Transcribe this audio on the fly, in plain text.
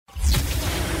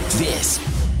This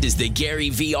is the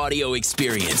Gary V Audio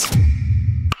Experience.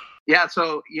 Yeah,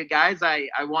 so you guys, I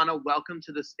want to welcome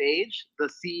to the stage the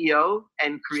CEO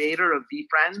and creator of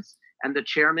VeeFriends and the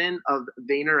chairman of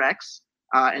VaynerX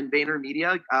and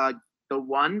VaynerMedia, the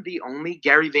one, the only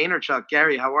Gary Vaynerchuk.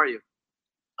 Gary, how are you?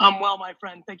 I'm well, my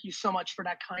friend. Thank you so much for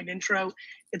that kind intro.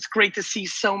 It's great to see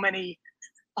so many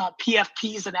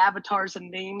PFPs and avatars and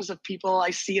names of people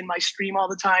I see in my stream all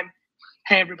the time.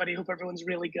 Hey, everybody. Hope everyone's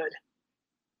really good.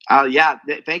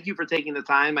 Thank you for taking the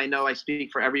time. I know I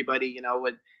speak for everybody.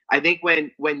 I think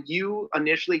when you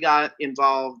initially got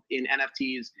involved in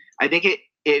NFTs, I think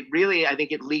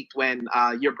it leaked when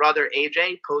your brother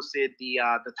AJ posted the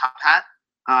top hat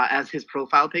as his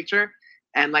profile picture,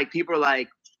 and like people were like,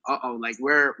 "Uh-oh, like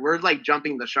we're like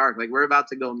jumping the shark, like we're about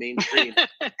to go mainstream."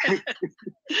 And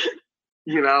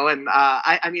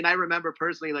I remember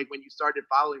personally, like when you started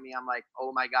following me, I'm like,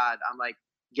 oh my God, I'm like,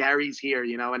 Gary's here,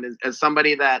 and as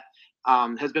somebody that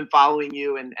has been following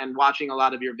you and watching a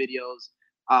lot of your videos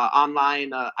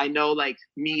online, I know like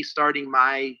me starting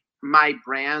my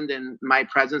brand and my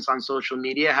presence on social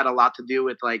media had a lot to do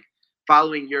with like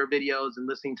following your videos and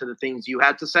listening to the things you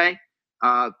had to say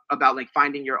about like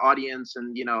finding your audience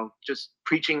and, just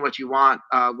preaching what you want,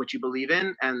 what you believe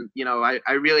in. And, I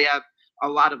really have a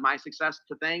lot of my success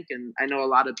to thank. And I know a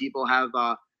lot of people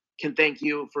can thank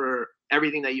you for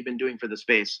everything that you've been doing for the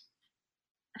space.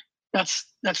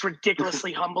 That's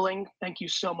ridiculously humbling. Thank you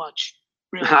so much.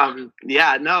 Really. Thank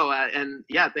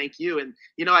you. And,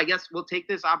 I guess we'll take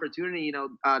this opportunity,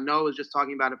 Noah was just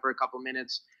talking about it for a couple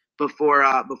minutes before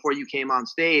you came on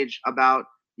stage about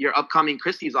your upcoming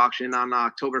Christie's auction on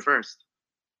October 1st.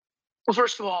 Well,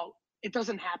 first of all, it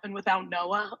doesn't happen without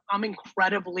Noah. I'm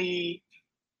incredibly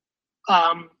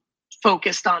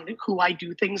focused on who I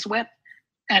do things with.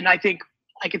 And I think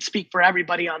I could speak for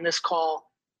everybody on this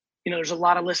call. There's a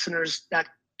lot of listeners that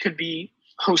could be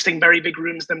hosting very big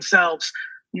rooms themselves.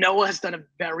 Noah has done a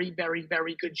very, very,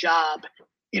 very good job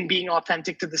in being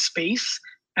authentic to the space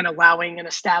and allowing an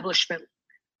establishment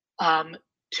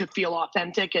to feel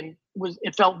authentic. And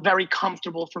it felt very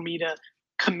comfortable for me to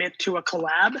commit to a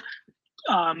collab,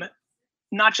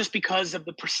 not just because of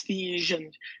the prestige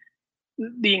and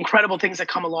the incredible things that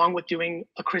come along with doing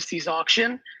a Christie's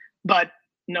auction, but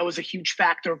Noah's a huge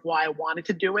factor of why I wanted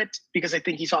to do it, because I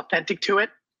think he's authentic to it.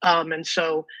 And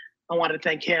so I wanted to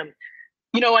thank him.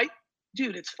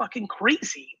 Dude, it's fucking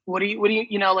crazy. What do you,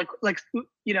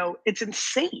 it's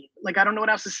insane. Like, I don't know what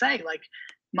else to say. Like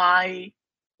my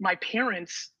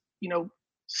parents,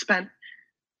 spent,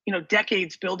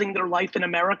 decades building their life in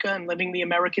America and living the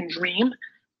American dream.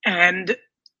 And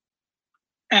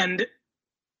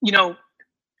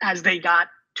as they got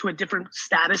to a different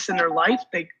status in their life,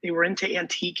 they were into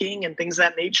antiquing and things of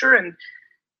that nature. And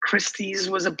Christie's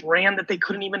was a brand that they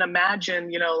couldn't even imagine,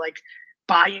 like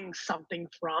buying something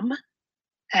from.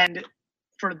 And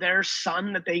for their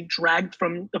son that they dragged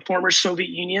from the former Soviet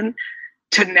Union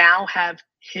to now have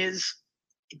his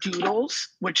doodles,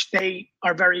 which they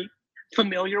are very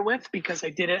familiar with because I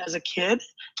did it as a kid,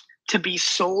 to be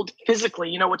sold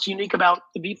physically. What's unique about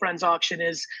the VeeFriends auction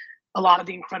is a lot of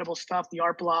the incredible stuff, the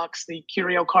art blocks, the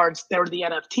curio cards, they're the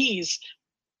NFTs.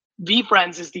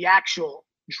 VeeFriends is the actual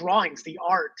drawings, the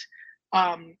art,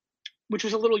 which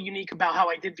was a little unique about how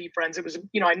I did VeeFriends. It was,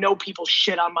 I know people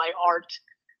shit on my art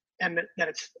and that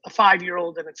it's a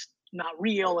 5-year-old and it's not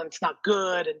real and it's not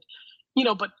good. And,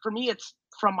 but for me, it's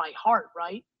from my heart,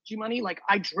 right? GMoney, like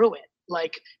I drew it.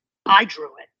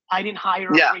 I didn't hire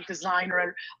a great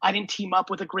designer. I didn't team up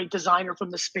with a great designer from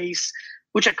the space,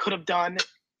 which I could have done.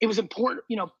 It was important,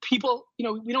 people,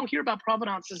 we don't hear about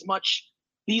provenance as much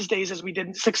these days as we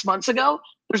did 6 months ago.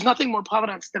 There's nothing more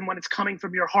provenance than when it's coming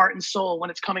from your heart and soul,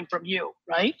 when it's coming from you,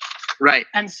 right? Right.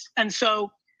 And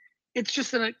so it's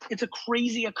just it's a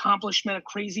crazy accomplishment, a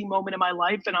crazy moment in my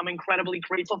life, and I'm incredibly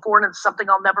grateful for it. And it's something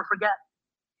I'll never forget.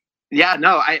 Yeah,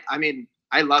 no, I mean,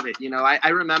 I love it. I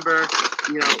remember,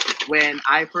 when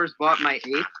I first bought my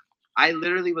ape, I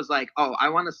literally was like, oh, I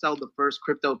want to sell the first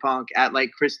CryptoPunk at like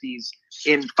Christie's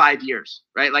in 5 years,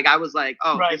 right? Like I was like,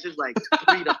 oh, right. This is like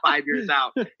 3 to 5 years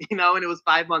out, and it was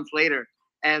 5 months later.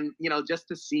 And, just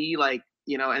to see like,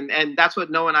 and that's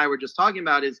what Noah and I were just talking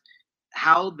about, is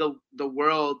how the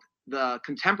world, the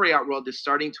contemporary art world is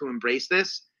starting to embrace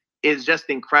this is just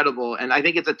incredible. And I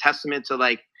think it's a testament to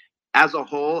like, as a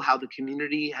whole, how the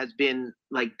community has been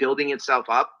like building itself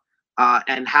up.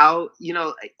 And how,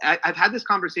 I've had this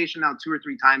conversation now 2 or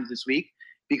 3 times this week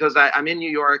because I'm in New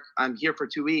York. I'm here for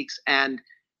 2 weeks. And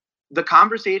the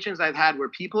conversations I've had where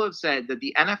people have said that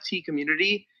the NFT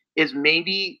community is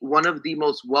maybe one of the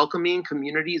most welcoming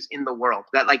communities in the world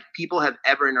that like people have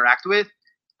ever interacted with.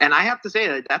 And I have to say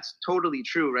that that's totally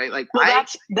true, right? Like, well,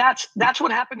 that's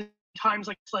what happens times.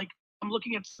 Like, it's like I'm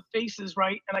looking at the faces,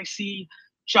 right, and I see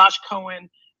Josh Cohen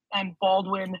and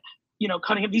Baldwin, you know,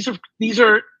 Cunningham. These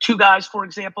are two guys, for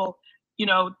example, you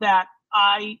know, that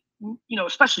I, you know,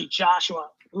 especially Joshua,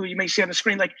 who you may see on the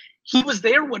screen, like he was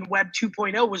there when Web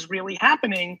 2.0 was really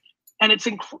happening. And it's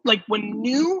like when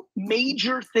new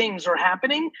major things are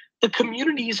happening, the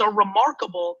communities are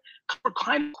remarkable. We're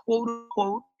kind of quote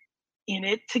unquote in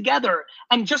it together.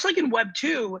 And just like in Web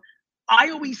 2, I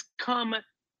always come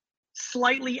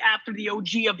slightly after the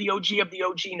OG of the OG of the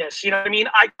OG-ness. You know what I mean?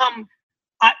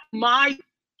 My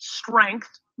strength,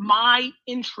 my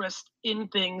interest in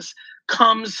things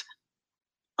comes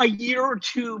a year or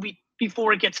two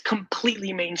before it gets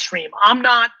completely mainstream. I'm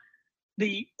not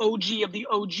the OG of the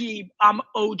OG, I'm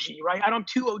OG, right? I don't have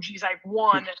two OGs, I have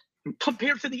one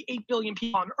compared to the 8 billion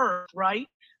people on Earth, right?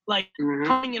 Like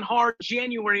coming in hard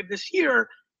January of this year,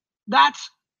 that's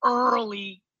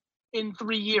early in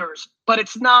 3 years, but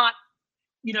it's not,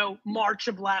 you know, March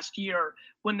of last year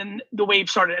when the wave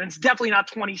started. And it's definitely not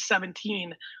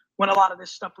 2017 when a lot of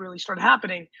this stuff really started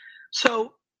happening.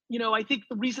 So, you know, I think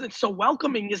the reason it's so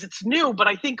welcoming is it's new, but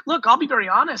I think, look, I'll be very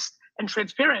honest and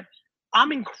transparent. I've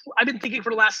been thinking for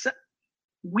the last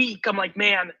week, I'm like,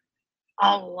 man,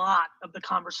 a lot of the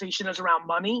conversation is around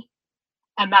money,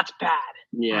 and that's bad.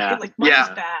 Yeah. Right? Like money's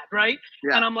bad, right?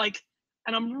 Yeah. And I'm like,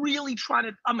 and I'm really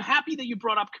I'm happy that you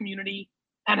brought up community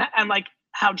and like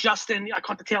how Justin, I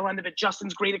caught the tail end of it.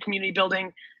 Justin's great at community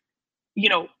building. You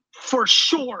know, for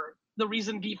sure, the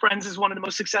reason Be Friends is one of the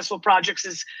most successful projects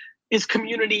is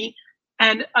community.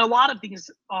 And a lot of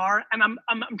things are, and I'm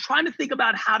trying to think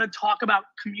about how to talk about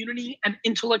community and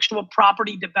intellectual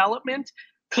property development.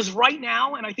 Because right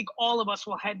now, and I think all of us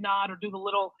will head nod or do the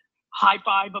little high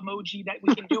five emoji that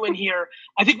we can do in here.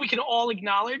 I think we can all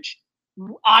acknowledge,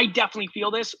 I definitely feel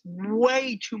this,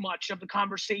 way too much of the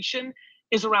conversation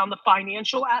is around the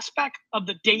financial aspect of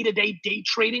the day-to-day day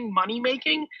trading, money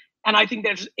making. And I think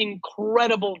there's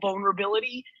incredible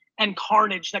vulnerability and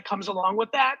carnage that comes along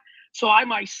with that. So I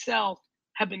myself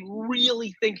have been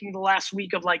really thinking the last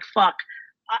week of like, fuck,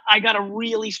 I got to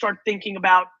really start thinking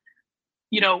about,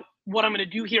 you know, what I'm going to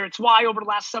do here. It's why over the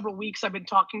last several weeks, I've been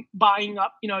buying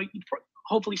up, you know,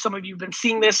 hopefully some of you have been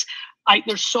seeing this.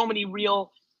 There's so many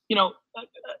real, you know,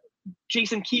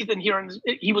 Jason Keith in here, and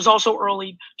he was also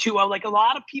early too. Like a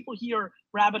lot of people here,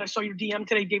 Rabbit, I saw your DM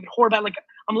today, David Horvat. Like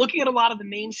I'm looking at a lot of the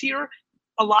names here,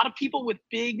 a lot of people with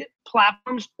big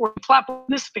platforms or platform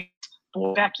in this space.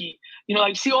 Becky, you know,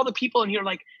 I see all the people in here,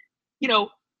 like, you know,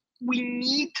 we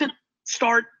need to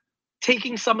start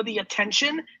taking some of the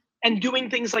attention and doing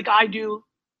thins like I do,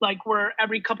 like where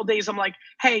every couple days I'm like,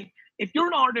 hey, if you're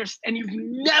an artist and you've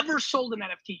never sold an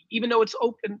NFT, even though it's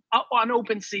open on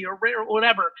OpenSea or Rare or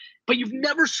whatever, but you've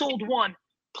never sold one,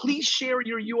 please share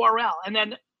your URL. And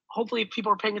then hopefully if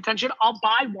people are paying attention, I'll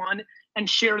buy one and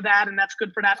share that, and that's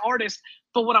good for that artist.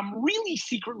 But what I'm really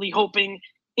secretly hoping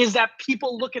is that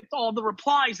people look at all the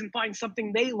replies and find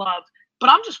something they love. But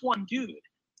I'm just one dude.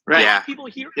 Right. Yeah. People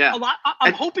here a lot.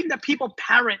 I'm hoping that people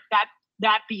parrot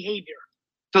that behavior.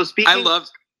 So speaking,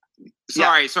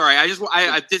 Sorry.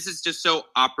 This is just so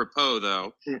apropos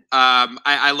though.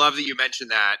 I love that you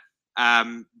mentioned that.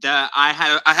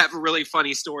 I have a really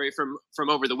funny story from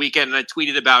over the weekend, and I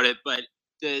tweeted about it. But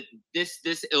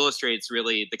this illustrates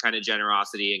really the kind of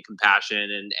generosity and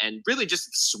compassion and really just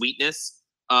sweetness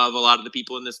of a lot of the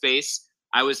people in the space.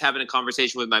 I was having a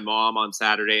conversation with my mom on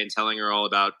Saturday and telling her all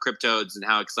about Cryptodes and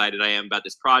how excited I am about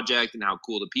this project and how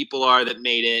cool the people are that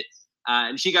made it.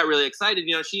 And she got really excited.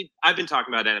 You know, I've been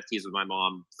talking about NFTs with my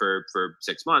mom for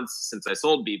 6 months since I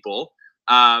sold people.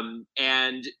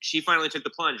 And she finally took the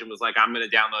plunge and was like, I'm going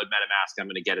to download MetaMask. I'm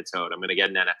going to get a toad. I'm going to get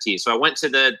an NFT. So I went to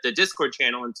the Discord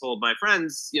channel and told my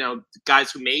friends, you know, the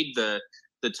guys who made the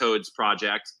Toads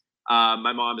project,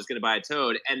 my mom is going to buy a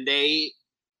toad. And they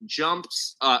jumped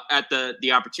at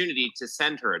the opportunity to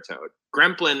send her a toad.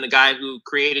 Gremplin, the guy who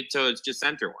created Toads, just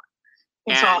sent her one.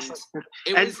 That's awesome.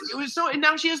 It was so, and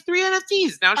now she has 3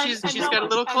 NFTs. Now she's got a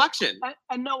little collection.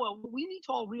 And Noah, we need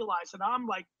to all realize that I'm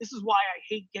like, this is why I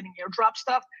hate getting airdrop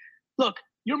stuff. Look,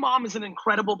 your mom is in an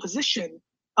incredible position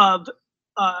of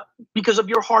because of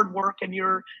your hard work and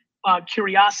your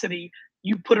curiosity.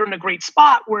 You put her in a great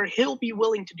spot where he'll be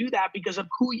willing to do that because of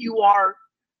who you are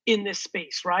in this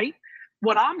space, right?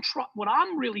 What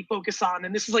I'm really focused on,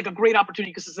 and this is like a great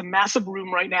opportunity because it's a massive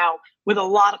room right now with a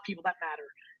lot of people that matter.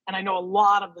 And I know a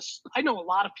lot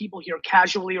of people here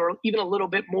casually or even a little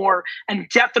bit more, and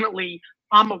definitely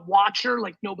I'm a watcher,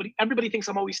 like everybody thinks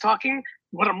I'm always talking.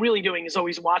 What I'm really doing is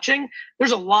always watching.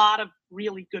 There's a lot of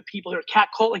really good people here. Cat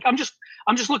Cole, like I'm just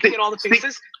looking at all the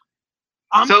faces.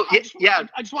 I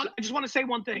just want to say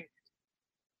one thing.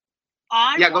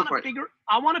 I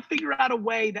want to figure out a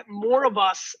way that more of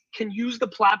us can use the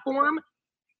platform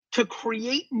to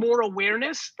create more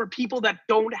awareness for people that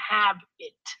don't have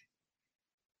it.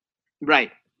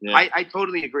 Right. Yeah. I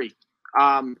totally agree.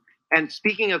 And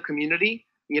speaking of community,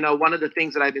 one of the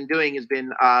things that I've been doing has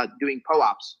been doing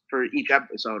PO-ops for each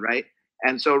episode, right?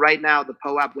 And so right now the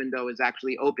PO-op window is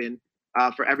actually open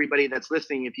for everybody that's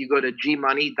listening. If you go to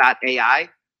GMoney.ai,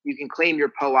 you can claim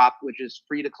your PO-op, which is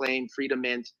free to claim, free to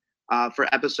mint for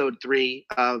episode 3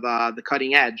 of The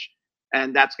Cutting Edge.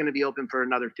 And that's going to be open for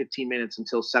another 15 minutes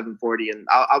until 7:40. And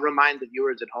I'll remind the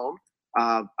viewers at home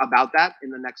about that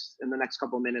in the next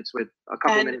couple of minutes with a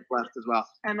couple minutes left as well.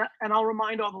 And I'll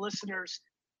remind all the listeners,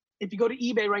 if you go to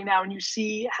eBay right now and you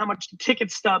see how much the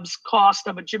ticket stubs cost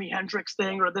of a Jimi Hendrix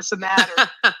thing or this and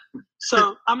that,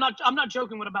 so I'm not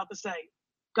joking what I'm about to say.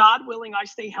 God willing, I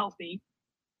stay healthy.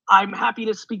 I'm happy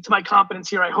to speak to my confidence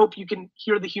here. I hope you can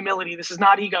hear the humility. This is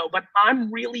not ego, but I'm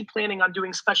really planning on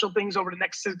doing special things over the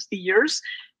next 60 years.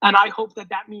 And I hope that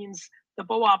means the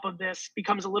PO-op of this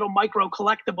becomes a little micro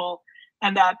collectible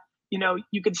and that,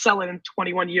 you could sell it in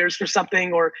 21 years for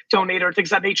something or donate or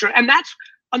things of that nature. And that's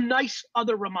a nice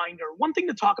other reminder. One thing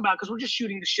to talk about, because we're just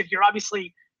shooting the shit here.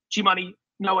 Obviously, GMoney,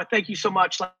 Noah, thank you so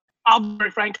much. I'll be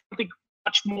very frank, I think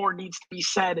much more needs to be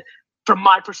said from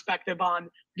my perspective on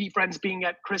VeeFriends being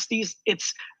at Christie's.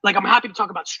 It's like, I'm happy to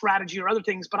talk about strategy or other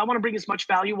things, but I want to bring as much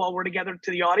value while we're together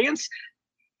to the audience.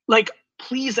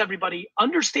 Please, everybody,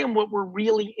 understand what we're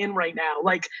really in right now.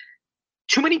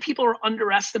 Too many people are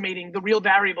underestimating the real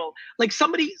variable.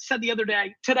 Somebody said the other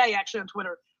day, today actually on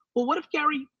Twitter, well, what if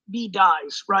Gary Vee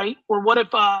dies, right? Or what if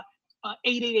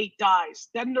 888 dies?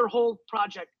 Then their whole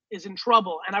project is in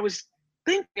trouble. And I was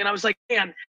thinking, and I was like,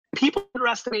 man, people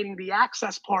underestimating the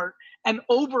access part and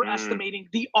overestimating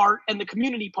the art and the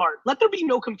community part. Let there be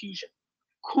no confusion.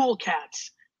 Cool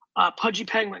Cats, Pudgy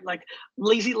Penguin,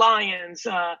 Lazy Lions,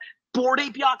 Bored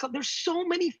Ape Yacht Club. There's so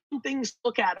many things to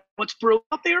look at what's broke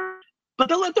out there, but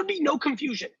let there be no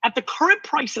confusion. At the current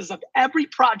prices of every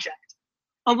project,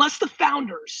 unless the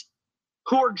founders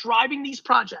who are driving these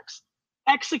projects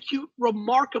execute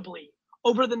remarkably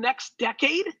over the next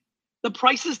decade, the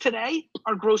prices today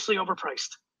are grossly overpriced.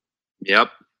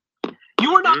 Yep.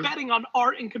 You are not betting on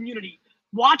art and community.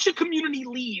 Watch a community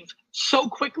leave so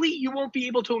quickly, you won't be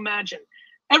able to imagine.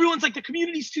 Everyone's like, the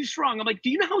community's too strong. I'm like, do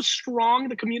you know how strong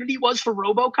the community was for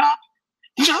RoboCop?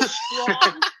 Do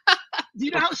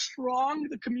you know how strong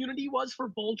the community was for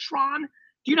Voltron?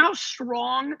 Do you know how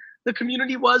strong the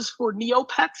community was for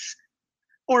Neopets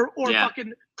or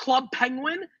fucking Club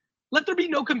Penguin? Let there be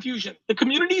no confusion. The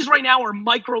communities right now are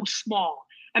micro small,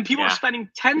 and people are spending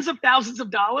tens of thousands of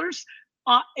dollars.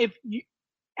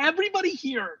 Everybody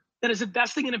here that is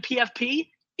investing in a PFP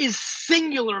is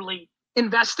singularly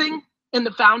investing in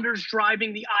the founders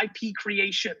driving the IP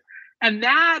creation. And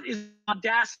that is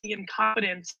audacity and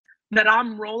confidence that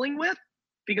I'm rolling with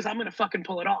because I'm going to fucking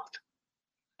pull it off.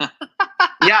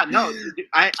 Yeah, no,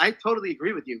 I totally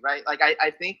agree with you, right?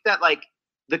 I think that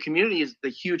the community is the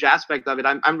huge aspect of it.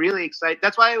 I'm really excited.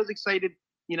 That's why I was excited,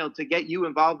 to get you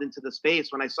involved into the space.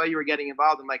 When I saw you were getting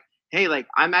involved, I'm like, hey,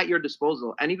 I'm at your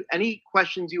disposal. Any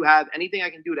questions you have, anything I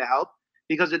can do to help,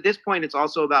 because at this point it's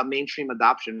also about mainstream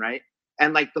adoption, right?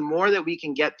 And the more that we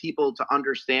can get people to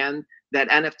understand that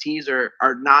NFTs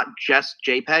are not just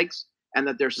JPEGs and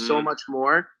that there's so much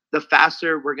more, the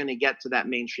faster we're going to get to that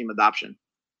mainstream adoption.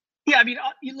 Yeah, I mean,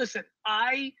 listen,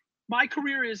 my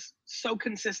career is so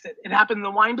consistent. It happened in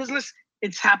the wine business.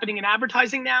 It's happening in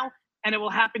advertising now, and it will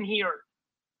happen here.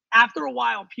 After a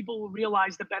while, people will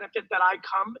realize the benefit that I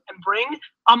come and bring.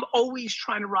 I'm always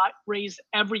trying to raise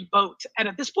every boat. And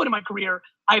at this point in my career,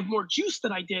 I have more juice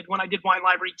than I did when I did Wine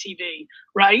Library TV,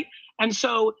 right? And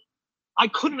so I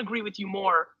couldn't agree with you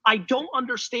more. I don't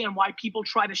understand why people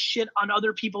try to shit on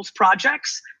other people's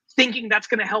projects, thinking that's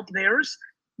going to help theirs.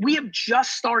 We have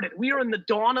just started. We are in the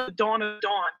dawn of the dawn of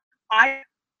dawn. I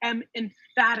am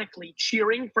emphatically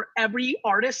cheering for every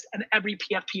artist and every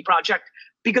PFP project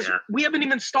because we haven't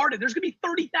even started. There's going to be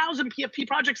 30,000 PFP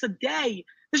projects a day.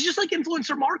 This is just like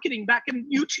influencer marketing back in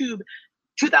YouTube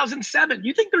 2007.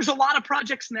 You think there's a lot of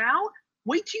projects now?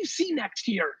 Wait till you see next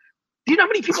year. Do you know how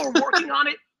many people are working on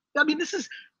it? I mean,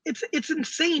 it's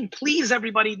insane. Please,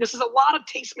 everybody. This is a lot of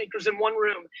tastemakers in one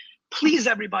room. Please,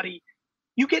 everybody.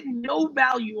 You get no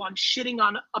value on shitting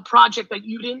on a project that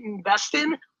you didn't invest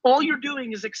in. All you're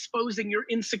doing is exposing your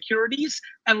insecurities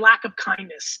and lack of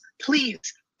kindness. Please,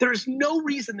 there's no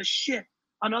reason to shit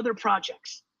on other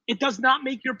projects. It does not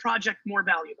make your project more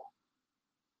valuable.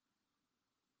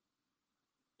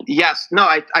 Yes, no,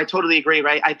 I totally agree.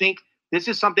 Right. I think this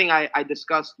is something I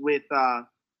discussed with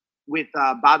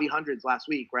Bobby Hundreds last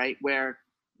week, right? Where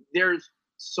there's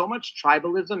so much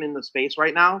tribalism in the space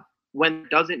right now when it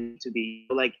doesn't need to be.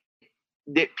 Like,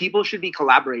 people should be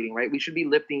collaborating, right? We should be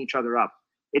lifting each other up.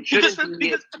 It shouldn't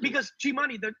because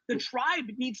GMoney, the tribe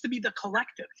needs to be the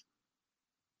collective.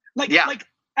 Like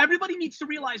everybody needs to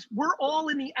realize we're all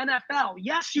in the NFL.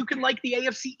 Yes, you can like the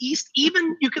AFC East,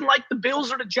 even you can like the Bills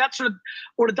or the Jets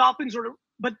or the Dolphins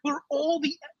but we're all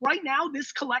right now,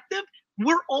 this collective,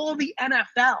 we're all the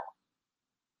NFL.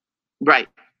 Right.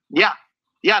 Yeah.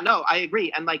 Yeah, no, I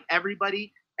agree. And like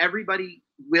everybody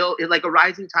will, like a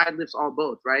rising tide lifts all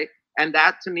boats, right? And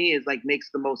that to me is like makes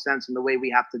the most sense in the way we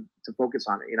have to focus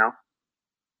on it, you know?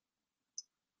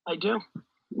 I do.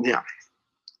 Yeah.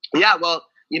 Yeah, well,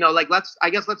 you know, like let's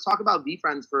talk about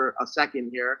VeeFriends for a second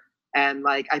here. And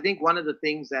like I think one of the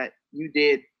things that you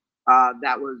did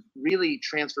that was really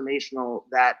transformational,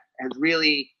 that has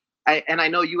really I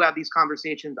know you have these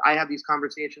conversations, I have these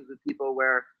conversations with people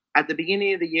where at the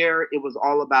beginning of the year it was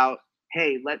all about,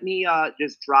 hey, let me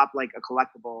just drop like a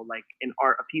collectible, like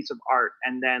a piece of art,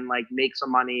 and then like make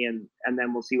some money and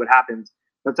then we'll see what happens.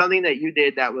 But something that you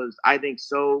did that was, I think,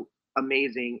 so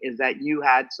amazing is that you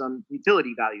had some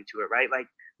utility value to it, right? Like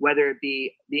whether it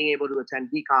be being able to attend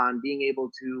VCon, being able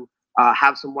to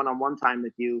have some one-on-one time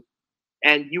with you,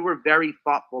 and you were very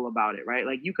thoughtful about it, right?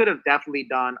 Like you could have definitely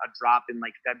done a drop in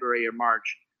like February or March,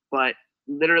 but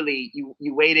literally you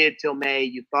waited till May,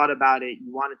 you thought about it,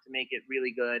 you wanted to make it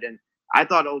really good. And I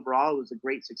thought overall it was a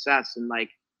great success. And like,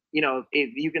 you know, if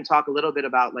you can talk a little bit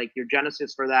about like your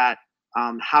genesis for that,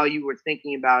 how you were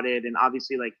thinking about it, and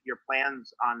obviously like your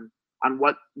plans on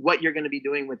what you're going to be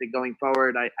doing with it going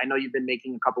forward. I know you've been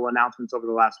making a couple announcements over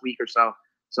the last week or so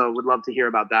would love to hear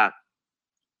about that.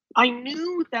 I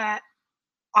knew that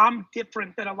I'm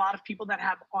different than a lot of people that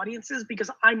have audiences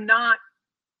because I'm not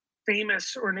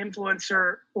famous or an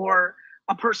influencer or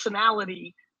a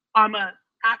personality. I'm an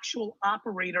actual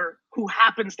operator who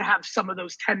happens to have some of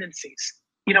those tendencies.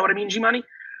 You know what I mean, GMoney?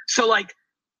 So like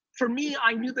for me,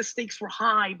 I knew the stakes were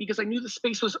high because I knew the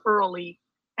space was early,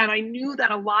 and I knew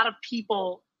that a lot of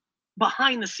people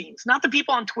behind the scenes, not the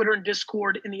people on Twitter and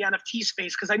Discord in the NFT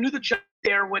space, because I knew the judge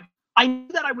there I knew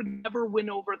that I would never win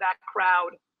over that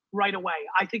crowd right away.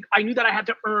 I knew that I had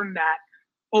to earn that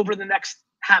over the next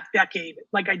half decade,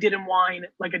 like I did in wine,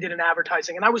 like I did in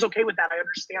advertising. And I was okay with that. I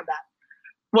understand that.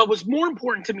 What was more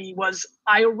important to me was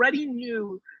I already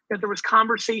knew that there was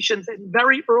conversations in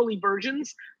very early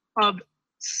versions of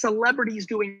celebrities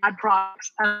doing ad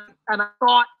products. And I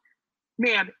thought,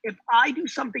 man, if I do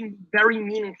something very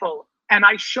meaningful and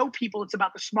I show people it's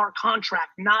about the smart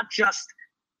contract, not just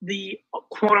the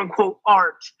quote unquote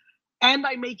art, and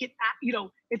I make it, you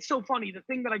know, it's so funny. The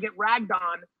thing that I get ragged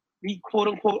on, the quote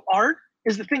unquote art,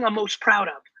 is the thing I'm most proud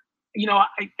of. You know,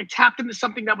 I tapped into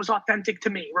something that was authentic to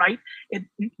me, right?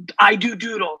 I do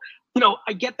doodle. You know,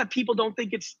 I get that people don't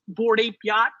think it's Bored Ape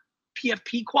Yacht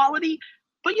PFP quality,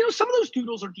 but you know, some of those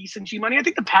doodles are decent, GMoney. I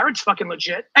think the parrot's fucking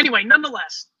legit. Anyway,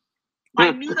 nonetheless, I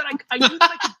knew that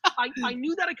I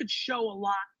knew that I could show a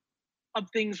lot of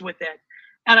things with it.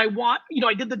 And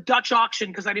I did the Dutch auction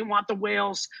because I didn't want the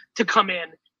whales to come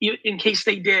in case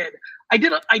they did. I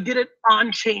did it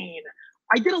on chain.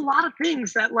 I did a lot of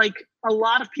things that like a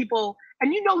lot of people,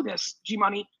 and you know this,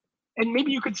 GMoney, and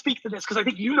maybe you could speak to this because I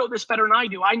think you know this better than I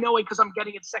do. I know it because I'm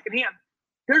getting it secondhand.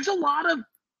 There's a lot of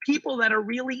people that are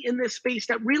really in this space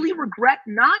that really regret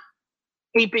not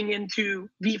aping into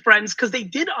VeeFriends because they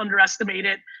did underestimate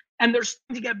it, and they're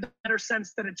starting to get a better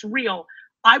sense that it's real.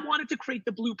 I wanted to create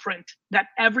the blueprint that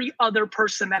every other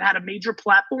person that had a major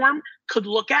platform could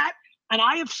look at. And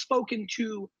I have spoken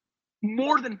to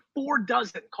more than 4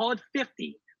 dozen, call it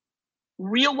 50,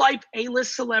 real life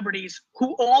A-list celebrities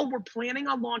who all were planning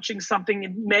on launching something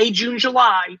in May, June,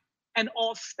 July, and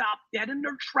all stopped dead in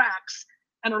their tracks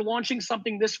and are launching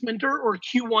something this winter or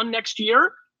Q1 next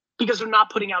year because they're not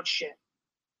putting out shit.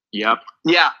 Yep.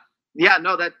 Yeah. Yeah,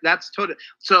 no, that's totally.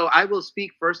 So I will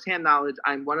speak firsthand knowledge.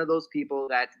 I'm one of those people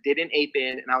that didn't ape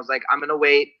in, and I was like, I'm gonna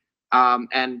wait.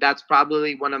 And that's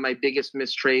probably one of my biggest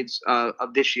mistrades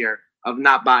of this year, of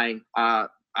not buying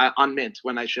on Mint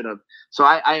when I should have. So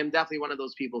I am definitely one of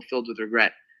those people filled with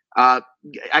regret.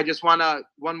 I just wanna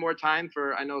one more time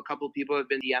I know a couple of people have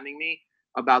been DMing me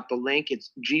about the link.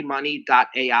 It's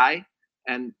GMoney.ai.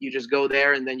 And you just go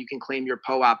there, and then you can claim your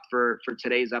POAP for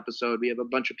today's episode. We have a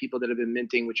bunch of people that have been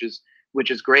minting, which is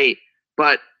great.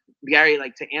 But Gary,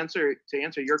 like to answer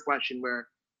your question, where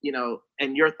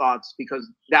and your thoughts, because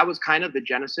that was kind of the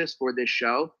genesis for this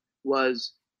show,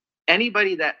 was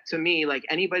anybody that, to me, like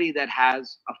anybody that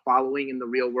has a following in the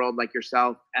real world, like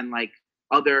yourself and like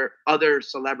other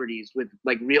celebrities with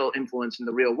like real influence in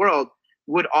the real world,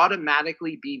 would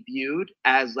automatically be viewed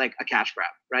as like a cash grab,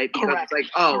 right? Because Correct. it's like,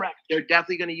 oh, Correct. they're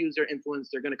definitely going to use their influence.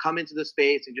 They're going to come into the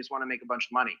space and just want to make a bunch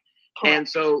of money. Correct. And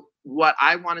so what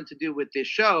I wanted to do with this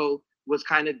show was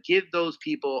kind of give those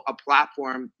people a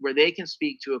platform where they can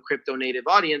speak to a crypto native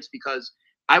audience, because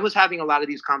I was having a lot of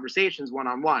these conversations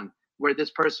one-on-one where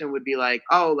this person would be like,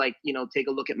 oh, like, take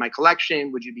a look at my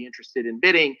collection. Would you be interested in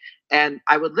bidding? And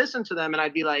I would listen to them and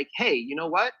I'd be like, hey, you know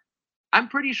what? I'm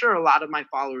pretty sure a lot of my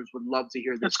followers would love to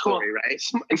hear this story, cool. right?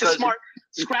 It's a smart,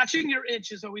 scratching your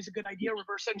itch is always a good idea.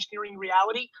 Reverse engineering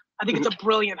reality. I think it's a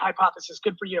brilliant hypothesis.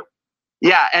 Good for you.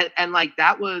 Yeah. And like,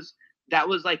 that was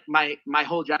like my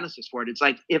whole genesis for it. It's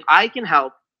like, if I can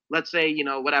help, let's say,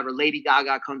 whatever, Lady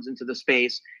Gaga comes into the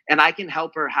space and I can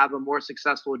help her have a more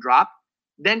successful drop,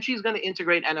 then she's going to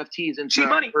integrate NFTs into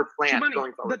her plan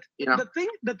going forward.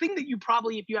 The thing that you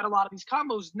probably, if you had a lot of these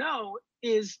combos, know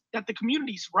is that the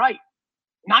community's right.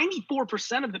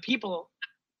 94% of the people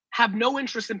have no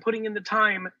interest in putting in the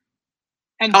time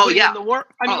and putting in the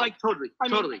work. I mean, totally.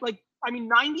 I mean,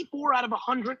 94 out of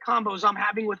 100 combos I'm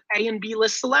having with A and B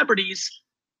list celebrities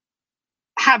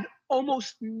have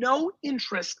almost no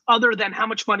interest other than how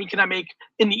much money can I make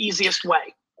in the easiest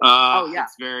way.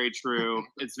 It's very true.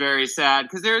 It's very sad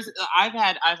because I've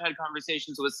had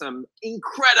conversations with some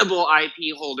incredible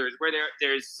IP holders where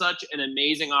there's such an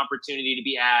amazing opportunity to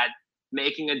be had,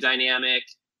 making a dynamic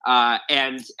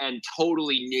and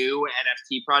totally new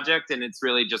NFT project, and it's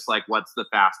really just like, what's the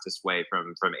fastest way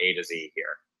from A to Z here?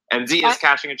 And Z is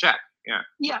cashing a check. Yeah.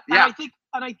 And I think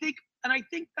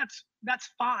that's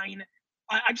fine.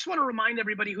 I just want to remind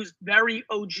everybody who's very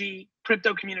OG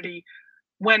crypto community.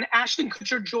 When Ashton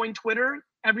Kutcher joined Twitter,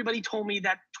 everybody told me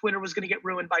that Twitter was going to get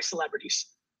ruined by celebrities.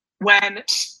 When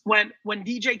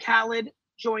DJ Khaled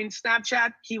joined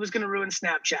Snapchat, he was going to ruin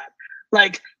Snapchat.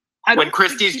 Like, when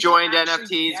Christie's joined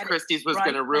NFTs, Christie's was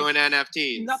going to ruin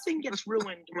NFTs. Nothing gets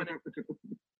ruined when it.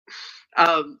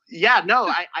 I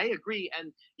agree.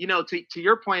 And, to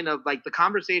your point of like the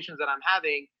conversations that I'm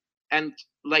having, and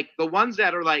like the ones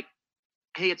that are like,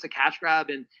 hey, it's a cash grab.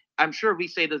 And I'm sure we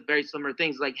say this very similar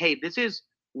things like, hey, this is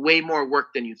way more work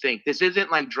than you think. This isn't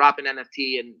like drop an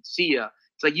NFT and see ya.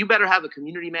 It's like, you better have a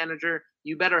community manager.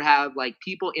 You better have like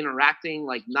people interacting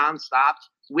like nonstop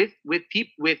with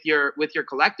your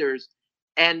collectors.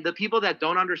 And the people that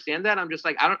don't understand that, I'm just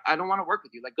like, I don't want to work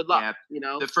with you. Like, good luck.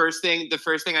 Yeah. The first thing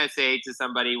I say to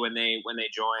somebody when they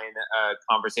join a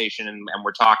conversation and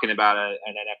we're talking about an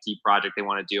NFT project they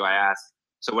want to do, I ask,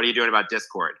 so what are you doing about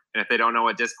Discord? And if they don't know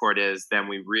what Discord is, then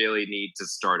we really need to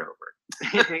start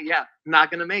over. Yeah,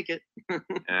 not gonna make it.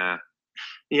 Yeah.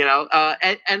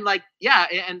 And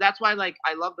that's why, like,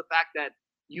 I love the fact that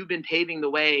you've been paving the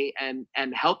way and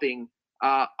helping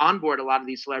onboard a lot of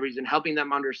these celebrities and helping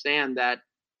them understand that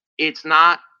it's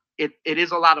not, it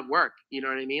is a lot of work. You know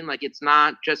what I mean? Like, it's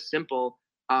not just simple.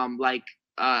 I'm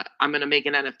gonna make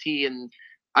an NFT and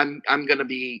I'm gonna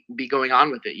be going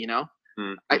on with it.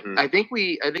 Mm-hmm. I think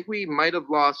we might have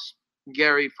lost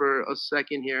Gary for a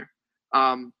second here.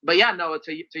 But yeah, no,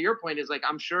 to your point is like,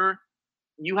 I'm sure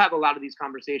you have a lot of these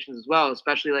conversations as well,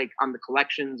 especially like on the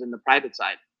collections and the private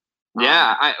side.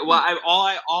 Yeah.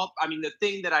 The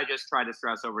thing that I just try to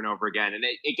stress over and over again, and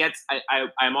it gets,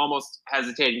 I'm almost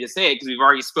hesitating to say it because we've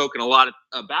already spoken a lot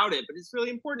about it, but it's really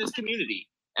important as community.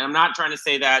 And I'm not trying to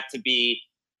say that to be,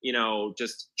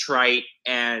 just trite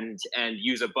and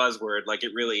use a buzzword. Like,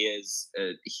 it really is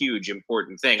a huge,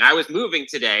 important thing. I was moving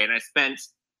today and I spent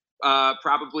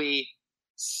probably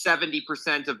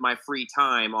 70% of my free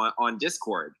time on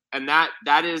Discord. And that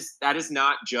is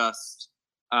not just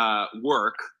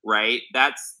work, right?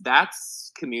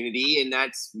 That's community, and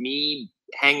that's me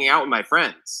hanging out with my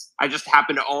friends. I just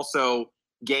happen to also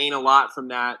gain a lot from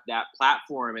that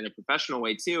platform in a professional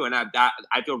way too. And I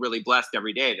feel really blessed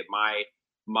every day that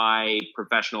my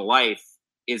professional life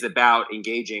is about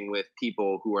engaging with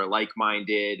people who are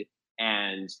like-minded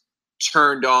and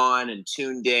turned on and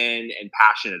tuned in and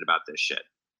passionate about this shit.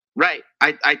 Right.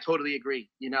 I totally agree,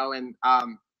 and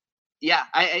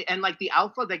and like the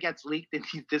alpha that gets leaked in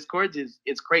these Discords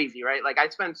is crazy, right? Like, I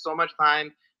spend so much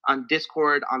time on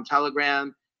Discord, on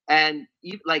Telegram, and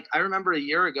like, I remember a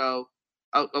year ago,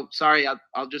 sorry,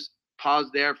 I'll just pause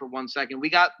there for 1 second. We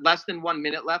got less than 1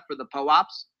 minute left for the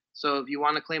POAPs. So if you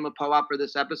want to claim a POAP for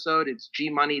this episode, it's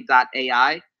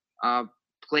GMoney.ai.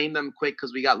 Claim them quick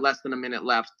because we got less than a minute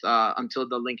left until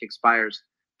the link expires.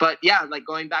 But yeah, like,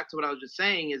 going back to what I was just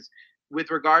saying is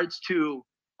with regards to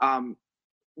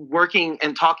working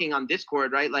and talking on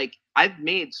Discord, right? Like I've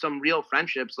made some real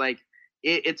friendships. Like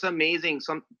it's amazing.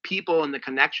 Some people and the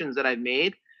connections that I've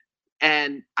made,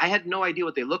 and I had no idea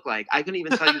what they look like. I couldn't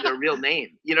even tell you their real name.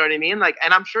 You know what I mean? Like,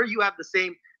 and I'm sure you have the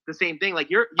same thing. Like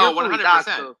you're 100%. Doc,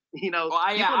 so, you know. Well,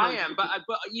 I am, but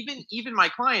even my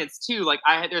clients too. Like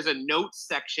there's a notes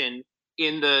section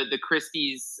in the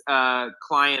Christie's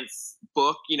clients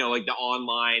book. You know, like the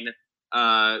online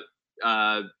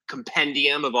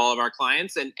compendium of all of our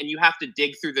clients, and you have to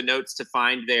dig through the notes to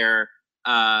find their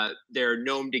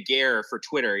nom de guerre for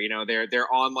Twitter. You know,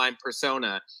 their online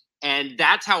persona. And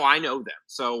that's how I know them.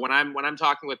 So when I'm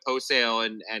talking with post sale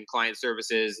and client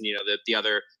services and, you know, the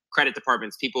other credit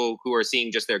departments, people who are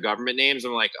seeing just their government names,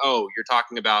 I'm like, oh, you're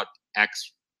talking about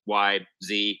X, Y,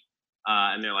 Z.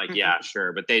 And they're like, yeah,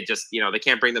 sure. But they just, you know, they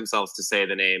can't bring themselves to say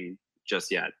the name just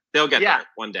yet. They'll get there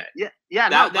one day. Yeah.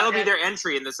 That'll be their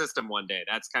entry in the system one day.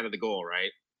 That's kind of the goal,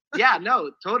 right? Yeah, no,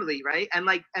 totally. Right. And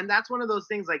that's one of those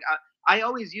things, like, I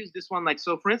always use this one. Like,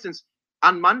 so for instance,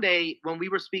 on Monday, when we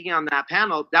were speaking on that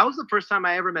panel, that was the first time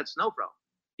I ever met Snowpro.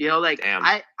 You know, like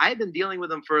I had been dealing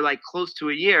with him for like close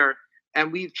to a year,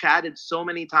 and we've chatted so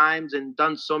many times and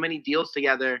done so many deals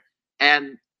together.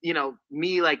 And, you know,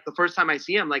 me, like the first time I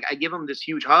see him, like I give him this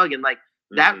huge hug, and like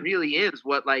that really is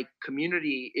what like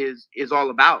community is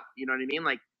all about. You know what I mean?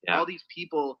 Like all these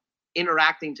people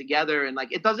interacting together, and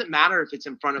like it doesn't matter if it's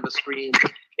in front of a screen.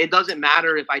 It doesn't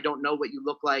matter if I don't know what you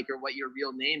look like or what your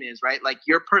real name is, right? Like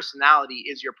your personality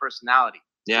is your personality.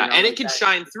 Yeah, you know, and like it can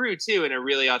shine through too in a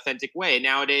really authentic way.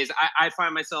 Nowadays, I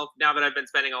find myself, now that I've been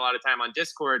spending a lot of time on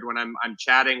Discord, when I'm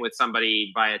chatting with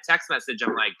somebody via text message,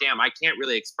 I'm like, damn, I can't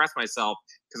really express myself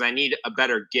because I need a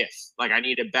better GIF. Like I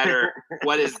need a better,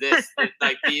 what is this?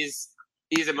 Like these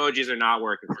emojis are not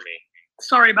working for me.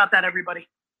 Sorry about that, everybody.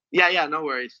 Yeah, no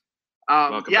worries.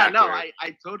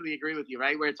 I totally agree with you,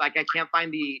 right? Where it's like I can't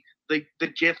find the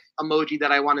GIF emoji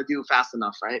that I want to do fast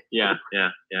enough, right? Yeah.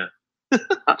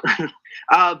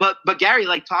 But Gary,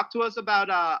 like, talk to us about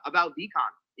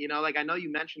VCon. You know, like I know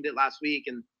you mentioned it last week,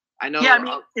 and I know. Yeah, I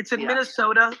mean, it's in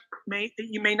Minnesota, May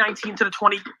 19th to the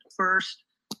 21st,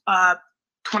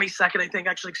 22nd, I think.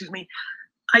 Actually, excuse me.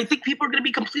 I think people are going to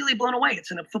be completely blown away.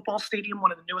 It's in a football stadium,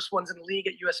 one of the newest ones in the league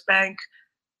at US Bank.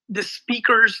 The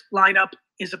speakers lineup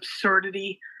is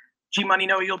absurdity. GMoney,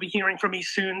 know you'll be hearing from me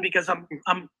soon because I'm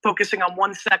focusing on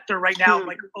one sector right now,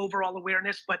 like overall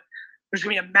awareness. But there's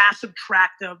gonna be a massive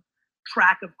track of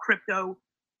crypto,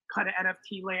 kind of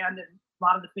NFT land, and a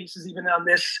lot of the faces even on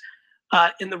this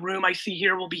in the room I see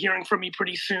here will be hearing from me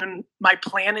pretty soon. My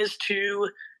plan is to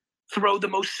throw the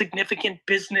most significant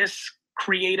business,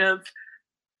 creative,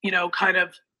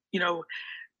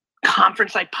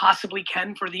 conference I possibly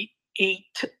can for the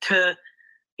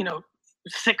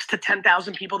 6 to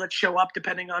 10,000 people that show up,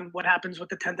 depending on what happens with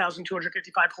the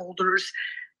 10,255 holders.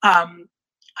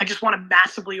 I just want to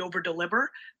massively over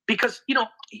deliver because,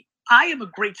 I have a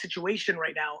great situation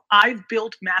right now. I've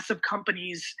built massive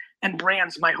companies and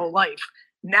brands my whole life.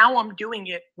 Now I'm doing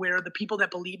it where the people that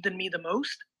believed in me the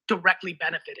most directly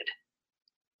benefited.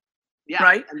 Yeah.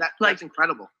 Right. And that's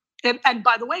incredible. And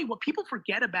by the way, what people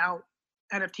forget about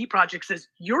NFT projects is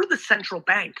you're the central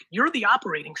bank. You're the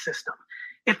operating system.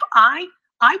 If I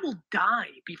will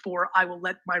die before I will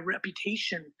let my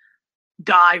reputation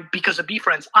die because of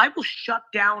VFriends. I will shut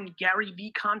down Gary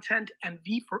V content and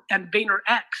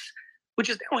VaynerX, which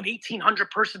is now an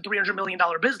 1,800 person, $300 million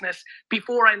business,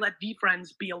 before I let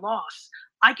VFriends be a loss.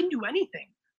 I can do anything.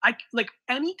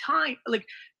 Anytime,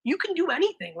 you can do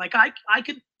anything. Like I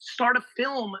could start a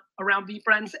film around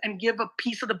VFriends and give a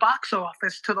piece of the box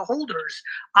office to the holders.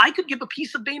 I could give a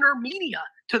piece of Vayner Media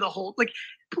to the whole.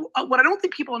 What I don't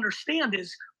think people understand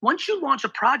is once you launch a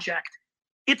project,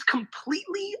 it's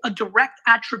completely a direct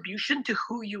attribution to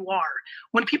who you are.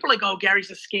 When people are like, oh, Gary's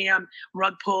a scam,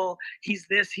 rug pull, he's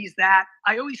this, he's that,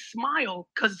 I always smile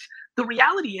because the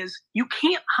reality is you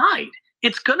can't hide.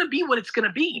 It's going to be what it's going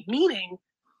to be, meaning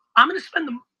I'm going to spend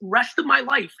the rest of my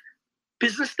life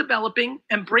business developing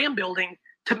and brand building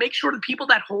to make sure the people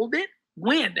that hold it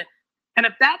win. And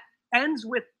if that ends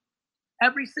with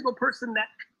every single person that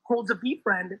holds a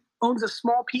VFriend owns a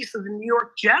small piece of the New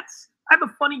York Jets, I have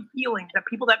a funny feeling that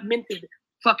people that minted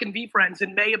fucking VFriends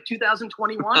in May of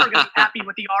 2021 are going to be happy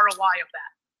with the ROI of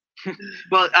that.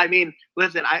 Well, I mean,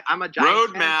 listen, I'm a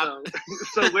Giants roadmap, fan,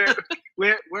 so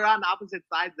we're on opposite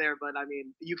sides there. But I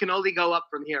mean, you can only go up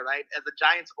from here, right? As a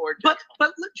Giants or Jets.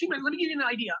 But let me give you an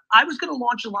idea. I was going to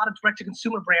launch a lot of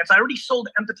direct-to-consumer brands. I already sold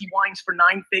Empathy Wines for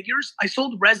 9 figures. I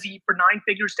sold Resi for 9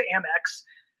 figures to Amex.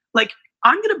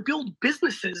 I'm going to build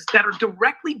businesses that are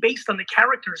directly based on the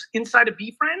characters inside of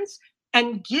VFriends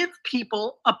and give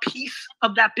people a piece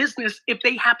of that business if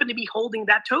they happen to be holding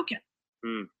that token.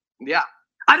 Yeah.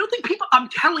 I don't think people, I'm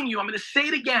telling you, I'm going to say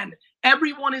it again.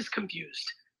 Everyone is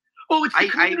confused. Oh, it's the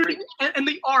community and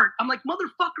the art. I'm like,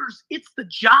 motherfuckers, it's the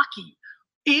jockey.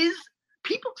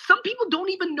 Some people don't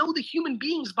even know the human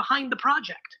beings behind the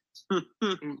project.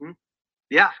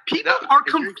 Yeah. People are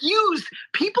confused.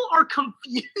 People are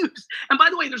confused. And by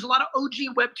the way, there's a lot of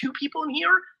OG Web 2 people in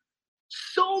here.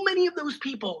 So many of those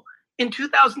people in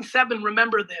 2007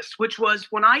 remember this, which was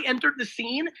when I entered the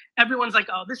scene, everyone's like,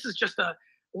 oh, this is just a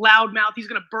loudmouth. He's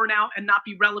going to burn out and not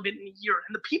be relevant in a year.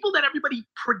 And the people that everybody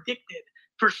predicted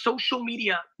for social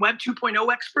media, Web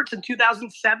 2.0 experts in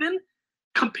 2007,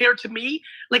 compared to me,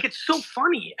 like, it's so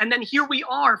funny. And then here we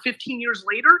are 15 years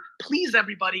later. Please,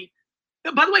 everybody.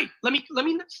 By the way, let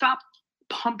me stop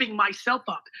pumping myself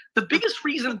up. The biggest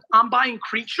reason I'm buying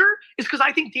Creature is because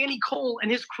I think Danny Cole and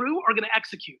his crew are going to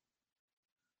execute.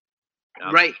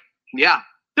 Right. Yeah.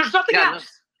 There's nothing else.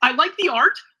 No. I like the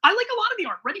art. I like a lot of the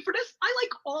art. Ready for this? I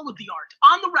like all of the art.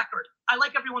 On the record, I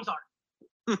like everyone's art.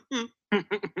 On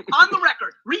the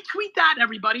record. Retweet that,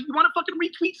 everybody. You want to fucking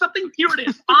retweet something? Here it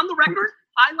is. On the record,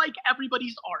 I like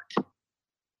everybody's art.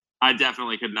 I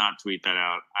definitely could not tweet that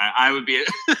out. I would be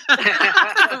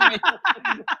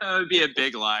I would be a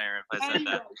big liar if I said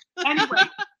that. Anyway,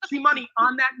 GMoney,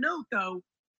 on that note, though,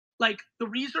 like, the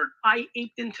reason I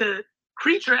aped into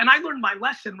Creature, and I learned my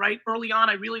lesson, right? Early on,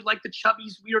 I really liked the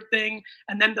Chubby's weird thing,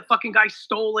 and then the fucking guy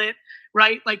stole it,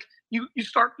 right? Like, you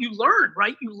learn,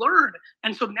 right? You learn.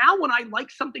 And so now when I like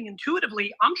something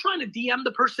intuitively, I'm trying to DM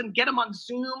the person, get them on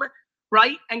Zoom,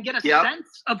 right? And get a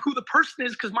sense of who the person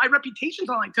is, because my reputation's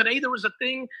on. Like, today there was a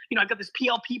thing, I got this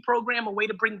PLP program, a way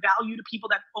to bring value to people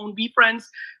that own VFriends.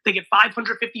 They get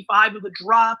 555 with a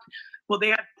drop. Well, they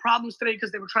had problems today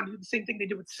because they were trying to do the same thing they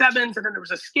did with sevens, and then there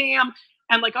was a scam.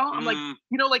 And like, I'm like,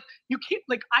 like, you can't,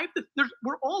 like,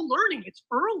 we're all learning. It's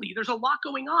early. There's a lot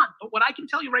going on. But what I can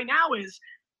tell you right now is,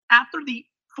 after the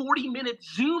 40-minute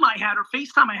Zoom I had, or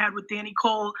FaceTime I had with Danny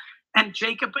Cole and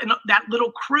Jacob and that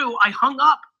little crew, I hung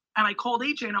up and I called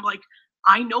AJ and I'm like,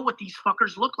 I know what these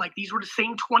fuckers look like. These were the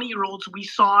same 20-year-olds we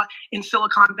saw in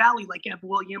Silicon Valley, like Ev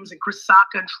Williams and Chris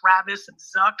Sacca and Travis and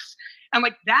Zux. And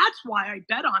like, that's why I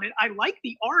bet on it. I like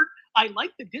the art. I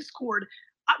like the Discord.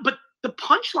 But the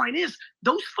punchline is,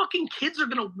 those fucking kids are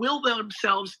going to will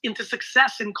themselves into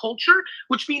success in culture,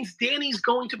 which means Danny's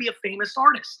going to be a famous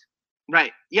artist.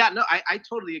 Right. Yeah, no, I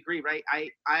totally agree. Right.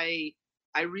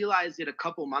 I realized it a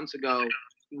couple months ago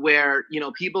where,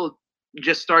 people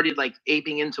just started like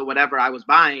aping into whatever I was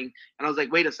buying. And I was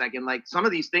like, wait a second, like, some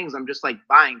of these things I'm just like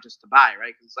buying just to buy.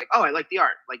 Right. Cause it's like, oh, I like the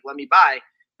art. Like, let me buy.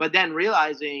 But then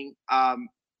realizing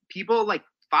people like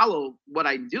follow what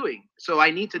I'm doing. So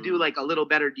I need to do like a little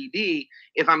better DD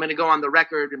if I'm going to go on the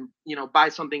record and, buy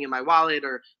something in my wallet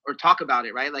or talk about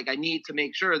it. Right. Like, I need to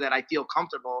make sure that I feel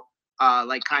comfortable,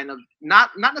 like, kind of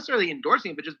not necessarily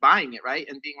endorsing, but just buying it. Right.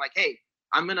 And being like, hey,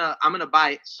 I'm going to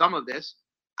buy some of this.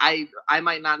 I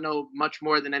might not know much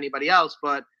more than anybody else,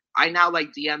 but I now like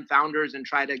DM founders and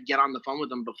try to get on the phone with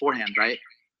them beforehand. Right.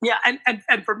 Yeah.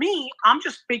 And for me, I'm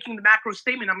just making the macro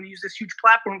statement. I'm going to use this huge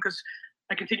platform because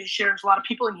I continue to share. There's a lot of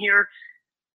people in here.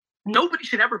 Nobody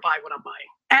should ever buy what I'm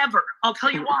buying, ever. I'll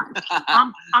tell you why.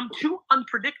 I'm too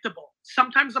unpredictable.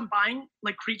 Sometimes I'm buying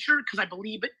like Creature because I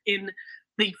believe in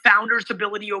the founder's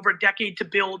ability over a decade to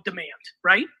build demand,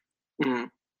 right? Mm-hmm.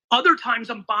 Other times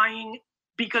I'm buying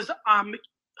because I'm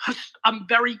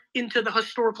very into the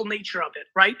historical nature of it,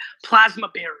 right? Plasma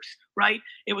bears, right?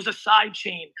 It was a side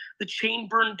chain. The chain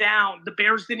burned down. The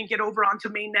bears didn't get over onto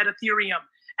mainnet Ethereum.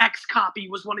 Xcopy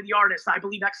was one of the artists. I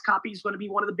believe Xcopy is going to be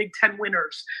one of the big 10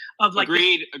 winners of like.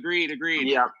 Agreed.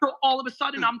 Yeah. So all of a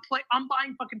sudden I'm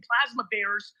buying fucking plasma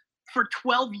bears for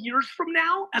 12 years from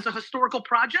now as a historical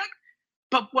project.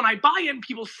 But when I buy it and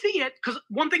people see it, because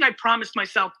one thing I promised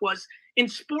myself was in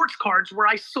sports cards where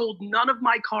I sold none of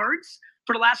my cards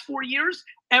for the last 4 years,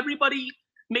 everybody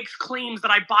makes claims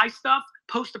that I buy stuff,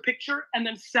 post a picture, and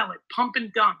then sell it, pump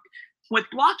and dump. With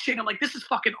blockchain, I'm like, this is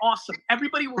fucking awesome.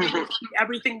 Everybody will be able to see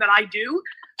everything that I do.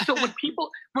 So when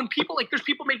people like, there's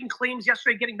people making claims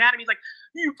yesterday, getting mad at me, like,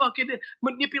 you fucking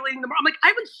manipulating them. I'm like, I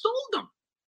haven't sold them.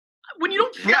 When you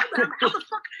don't sell them, how the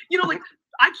fuck, like,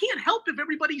 I can't help if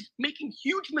everybody's making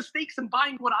huge mistakes and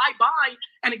buying what I buy,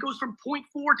 and it goes from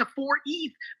 0.4 to 4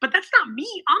 ETH. But that's not me.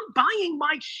 I'm buying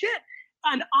my shit.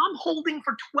 And I'm holding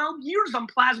for 12 years on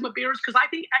plasma bears because I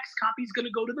think Xcopy is going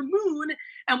to go to the moon.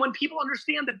 And when people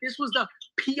understand that this was the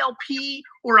PLP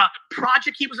or a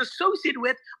project he was associated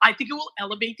with, I think it will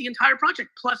elevate the entire project.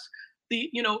 Plus,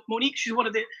 Monique, she's one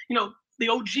of the, the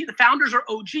OG, the founders are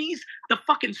OGs. The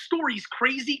fucking story's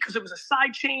crazy because it was a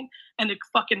side chain and they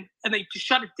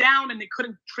shut it down and they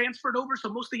couldn't transfer it over. So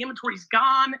most of the inventory's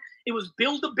gone. It was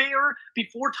Build-A-Bear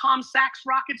before Tom Sachs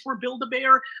rockets were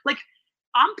Build-A-Bear. Like,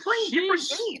 I'm playing different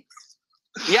games.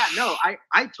 Yeah, no,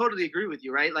 I totally agree with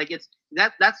you, right? Like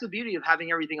that's the beauty of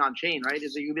having everything on chain, right?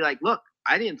 Is that you can be like, look,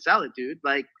 I didn't sell it, dude.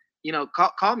 Like, you know,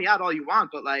 call me out all you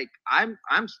want, but like I'm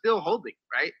still holding,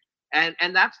 right?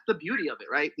 And that's the beauty of it,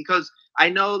 right? Because I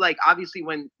know, like, obviously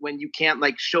when you can't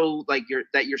like show like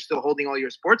you're still holding all your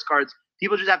sports cards,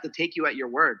 people just have to take you at your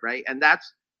word, right? And that's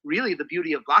really the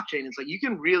beauty of blockchain. It's like you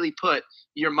can really put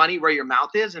your money where your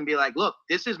mouth is and be like, look,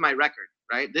 this is my record.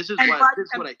 Right. This is what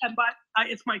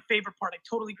it's my favorite part. I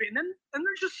totally agree. And then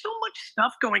there's just so much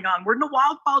stuff going on. We're in the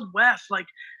wild, wild west. Like,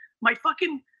 my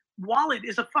fucking wallet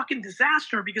is a fucking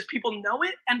disaster because people know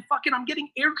it, and fucking I'm getting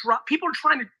airdrop. People are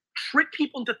trying to trick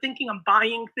people into thinking I'm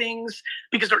buying things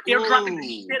because they're airdropping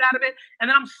the shit out of it. And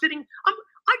then I'm sitting, you know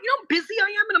how busy I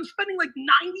am, and I'm spending like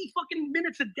 90 fucking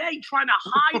minutes a day trying to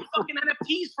hide fucking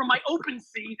NFTs from my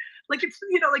OpenSea. Like, it's,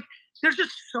 you know, like there's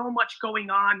just so much going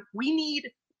on. We need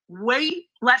way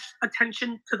less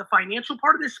attention to the financial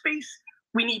part of this space.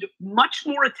 We need much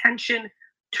more attention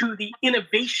to the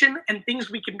innovation and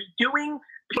things we can be doing.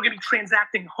 People can be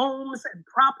transacting homes and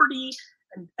property,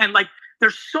 and like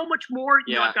there's so much more.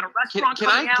 You know, I've got a restaurant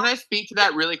coming out. Can I speak to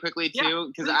that really quickly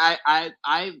too? Because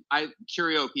I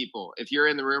Curio people, if you're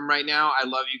in the room right now, I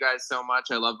love you guys so much.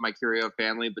 I love my Curio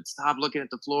family, but stop looking at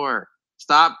the floor.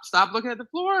 Stop looking at the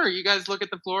floor. You guys look at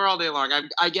the floor all day long.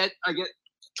 I get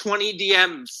 20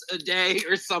 DMs a day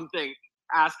or something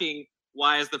asking,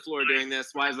 why is the floor doing this?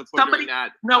 Why is the floor doing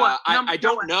that? I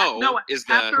don't know.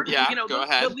 Go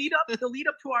ahead. The lead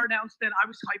up to our announcement, I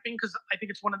was hyping because I think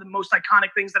it's one of the most iconic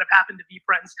things that have happened to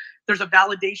VeeFriends. There's a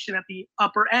validation at the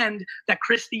upper end that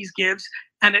Christie's gives,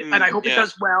 and I hope it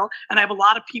does well. And I have a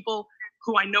lot of people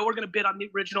who I know are going to bid on the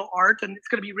original art, and it's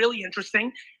going to be really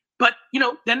interesting. But, you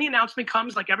know, then the announcement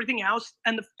comes like everything else,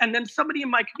 and then somebody in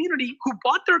my community who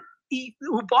bought their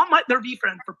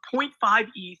VeeFriend for 0.5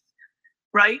 ETH,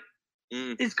 right?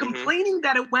 Is complaining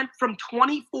that it went from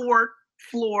 24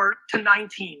 floor to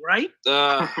 19, right?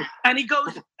 And he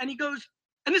goes, and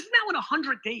this is now in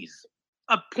 100 days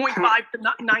of 0.5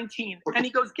 to 19. And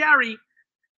he goes, Gary,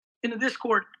 in the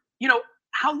Discord, you know,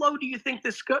 how low do you think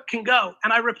this can go?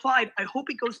 And I replied, I hope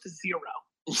it goes to 0.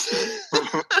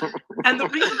 And the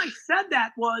reason I said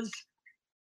that was,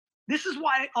 this is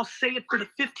why I'll say it for the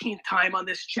 15th time on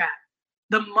this chat.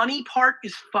 The money part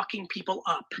is fucking people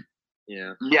up.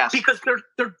 Yeah. Yes. Because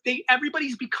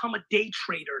everybody's become a day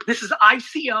trader. This is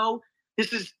ICO.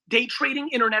 This is day trading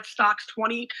internet stocks.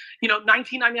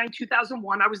 1999,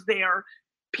 2001. I was there.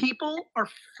 People are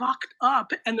fucked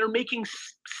up, and they're making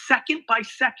second by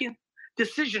second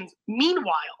decisions.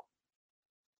 Meanwhile,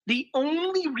 the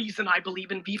only reason I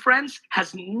believe in VeeFriends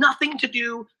has nothing to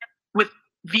do with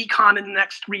VCon in the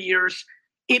next 3 years.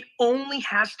 It only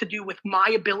has to do with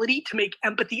my ability to make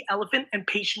Empathy Elephant and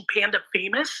Patient Panda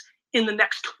famous in the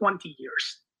next 20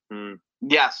 years.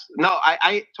 Yes. No,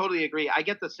 I totally agree. I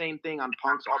get the same thing on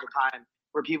punks all the time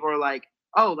where people are like,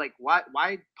 oh, like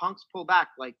why punks pull back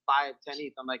like 5, 10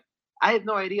 ETH? I'm like, I have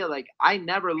no idea. Like, I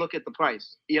never look at the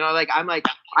price. You know, like I'm like,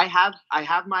 I have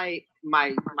my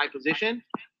position.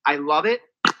 I love it,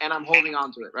 and I'm holding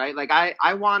on to it, right? Like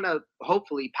I want to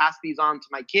hopefully pass these on to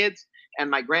my kids and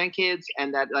my grandkids,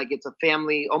 and that like it's a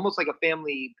family, almost like a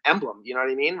family emblem. You know what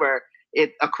I mean? Where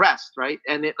it a crest, right?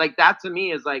 And it like that to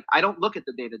me is like I don't look at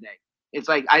the day to day. It's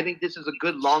like I think this is a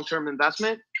good long-term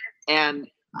investment, and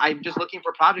I'm just looking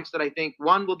for projects that I think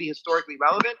one will be historically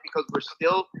relevant because we're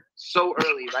still so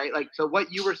early, right? Like, so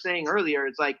what you were saying earlier,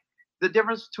 it's like the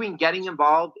difference between getting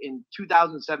involved in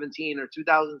 2017 or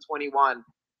 2021,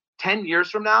 10 years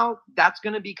from now, that's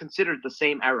going to be considered the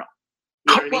same era.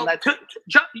 You know what I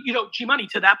mean? GMoney,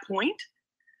 to that point,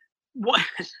 what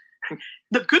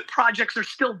the good projects are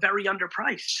still very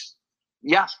underpriced.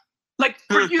 Yes. Like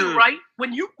for you, right?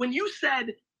 When you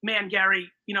said, man, Gary,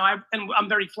 you know, I'm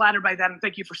very flattered by that, and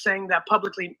thank you for saying that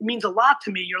publicly. It means a lot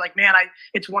to me. You're like, man,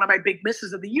 it's one of my big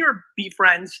misses of the year,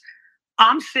 VeeFriends.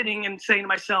 I'm sitting and saying to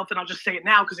myself, and I'll just say it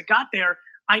now because it got there,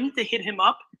 I need to hit him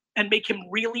up and make him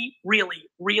really, really,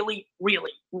 really,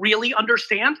 really, really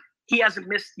understand he hasn't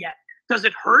missed yet. Does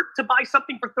it hurt to buy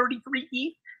something for 33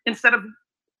 ETH instead of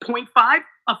 0.5?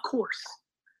 Of course.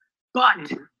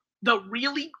 But the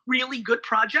really, really good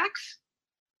projects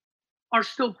are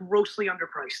still grossly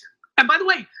underpriced. And by the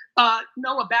way,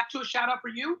 Noah, back to a shout out for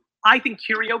you. I think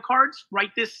curio cards right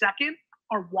this second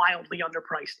are wildly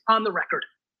underpriced on the record.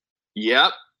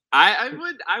 Yep. I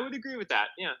would agree with that.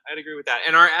 Yeah, I'd agree with that.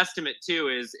 And our estimate too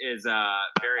is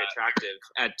very attractive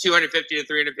at 250 to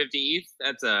 350 ETH.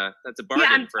 That's a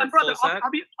bargain for a brother, full set.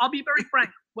 I'll be very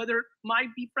frank. Whether my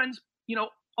VFriends,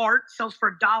 art sells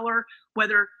for $1,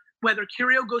 whether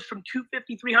Curio goes from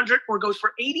 250, 300, or goes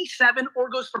for 87, or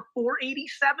goes for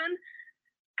 487,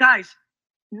 guys,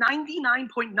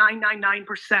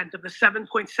 99.999% of the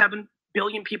 7.7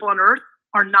 billion people on Earth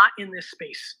are not in this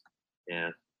space.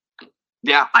 Yeah.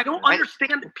 I don't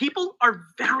understand. People are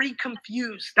very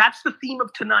confused. That's the theme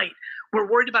of tonight. We're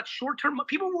worried about short-term.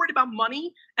 People are worried about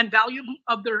money and value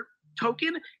of their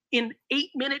token in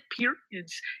 8-minute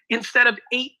periods instead of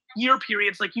 8-year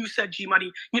periods, like you said, GMoney.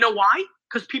 You know why?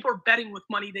 Because people are betting with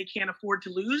money they can't afford to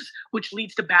lose, which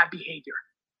leads to bad behavior.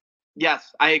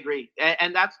 Yes, I agree.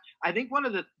 And that's, I think, one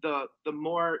of the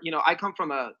more, I come from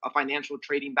a financial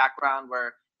trading background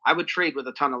where I would trade with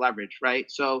a ton of leverage, right?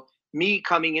 So me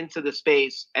coming into the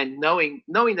space and knowing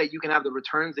that you can have the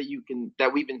returns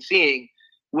that we've been seeing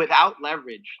without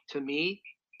leverage, to me,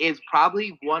 is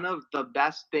probably one of the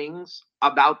best things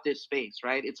about this space,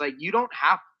 right? It's like you don't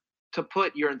have to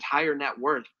put your entire net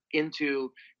worth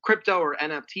into crypto or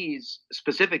NFTs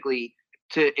specifically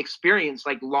to experience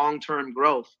like long-term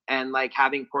growth and like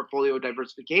having portfolio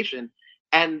diversification.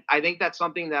 And I think that's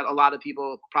something that a lot of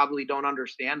people probably don't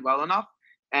understand well enough.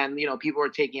 And, people are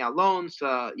taking out loans,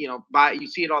 buy, you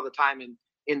see it all the time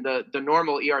in the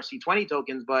normal ERC20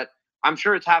 tokens, but I'm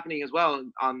sure it's happening as well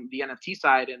on the NFT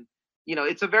side. And,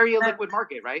 it's a very illiquid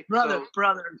market, right? Brother,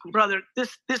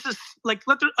 this is like,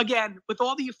 again, with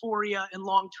all the euphoria and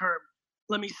long-term,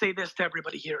 let me say this to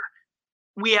everybody here.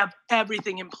 We have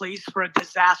everything in place for a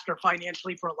disaster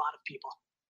financially for a lot of people.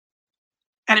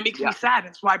 And it makes me sad.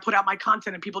 That's why I put out my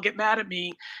content and people get mad at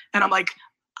me. And I'm like,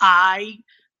 I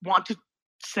want to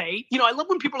say, I love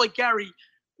when people like Gary,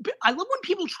 I love when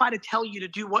people try to tell you to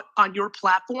do what on your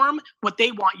platform, what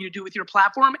they want you to do with your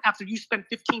platform after you spend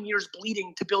 15 years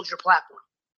bleeding to build your platform.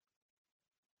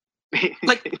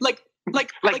 Like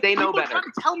they know better. Trying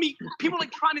to tell me, people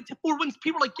like trying to, or when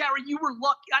people like, Gary, you were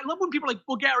lucky. I love when people are like,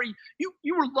 well, Gary,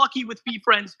 you were lucky with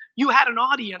VFriends. You had an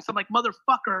audience. I'm like,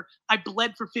 motherfucker, I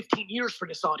bled for 15 years for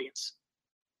this audience.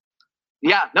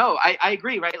 Yeah, no, I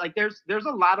agree, right? Like there's a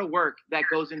lot of work that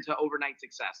goes into overnight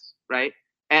success, right?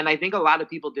 And I think a lot of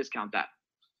people discount that.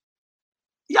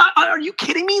 Yeah, are you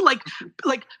kidding me? Like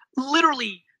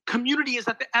literally, community is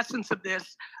at the essence of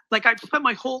this. Like I've spent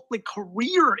my whole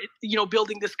career,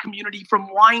 building this community from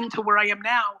wine to where I am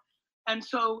now. And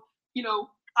so,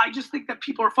 I just think that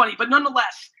people are funny. But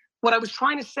nonetheless, what I was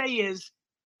trying to say is,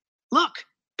 look,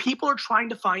 people are trying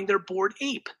to find their Bored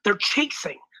Ape. They're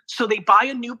chasing. So they buy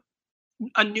a new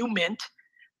mint,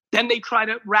 then they try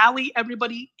to rally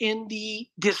everybody in the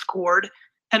Discord,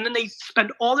 and then they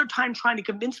spend all their time trying to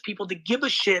convince people to give a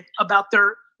shit about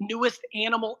their newest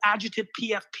animal adjective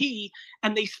PFP,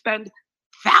 and they spend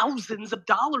thousands of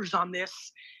dollars on this,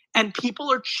 and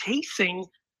people are chasing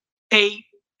a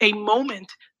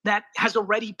moment that has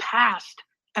already passed,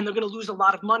 and they're going to lose a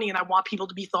lot of money, and I want people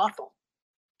to be thoughtful.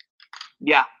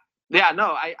 Yeah,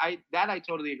 no, I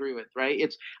totally agree with,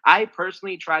 right? I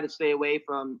personally try to stay away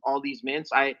from all these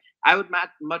mints. I would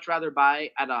much rather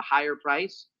buy at a higher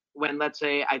price when, let's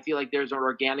say, I feel like there's an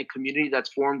organic community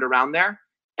that's formed around there,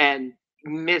 and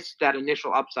miss that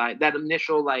initial upside, that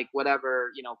initial,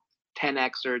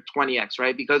 10x or 20x,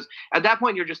 right? Because at that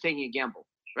point, you're just taking a gamble,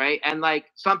 right? And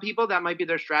some people, that might be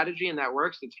their strategy and that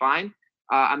works. It's fine.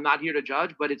 I'm not here to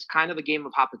judge, but it's kind of a game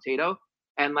of hot potato.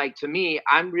 And to me,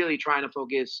 I'm really trying to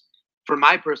focus, for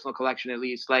my personal collection at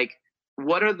least,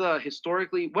 what are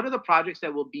the projects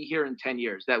that will be here in 10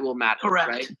 years that will matter?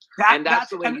 Correct. Right? That's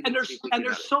the way. And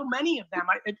there's so many of them.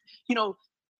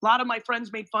 A lot of my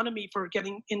friends made fun of me for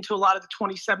getting into a lot of the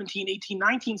 2017, 18,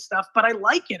 19 stuff, but I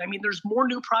like it. I mean, there's more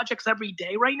new projects every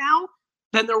day right now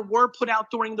than there were put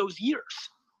out during those years.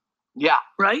 Yeah.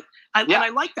 Right? And I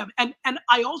like them. And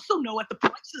I also know at the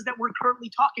prices that we're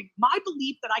currently talking, my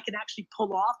belief that I can actually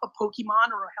pull off a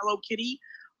Pokemon or a Hello Kitty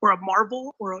or a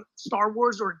Marvel or a Star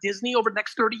Wars or a Disney over the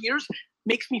next 30 years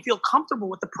makes me feel comfortable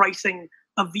with the pricing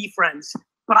of VFriends.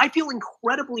 But I feel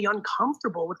incredibly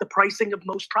uncomfortable with the pricing of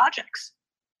most projects.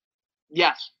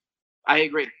 Yes, I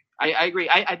agree. I agree.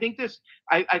 I think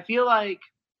I feel like,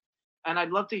 and I'd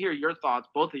love to hear your thoughts,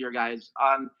 both of your guys,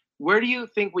 on where do you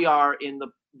think we are in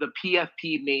the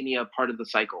PFP mania part of the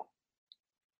cycle?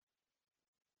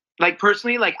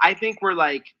 Personally, I think we're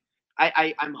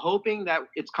I'm hoping that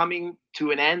it's coming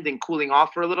to an end and cooling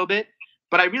off for a little bit,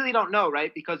 but I really don't know,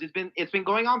 right? Because it's been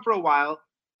going on for a while,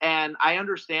 and I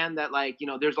understand that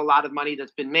there's a lot of money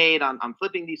that's been made on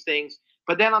flipping these things,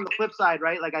 But then on the flip side,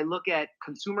 right, like I look at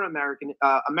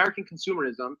American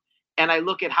consumerism, and I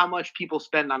look at how much people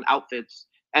spend on outfits.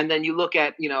 And then you look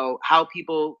at, how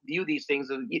people view these things,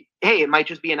 and hey, it might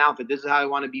just be an outfit. This is how I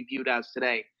want to be viewed as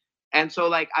today. And so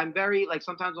like, I'm very like,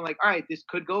 sometimes I'm like, all right, this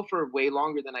could go for way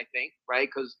longer than I think, right?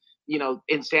 Because,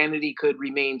 insanity could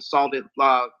remain solvent,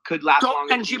 could last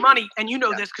longer. And GMoney, and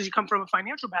this because you come from a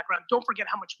financial background, don't forget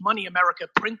how much money America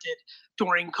printed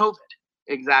during COVID.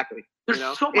 Exactly. There's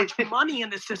so much money in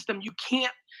the system. You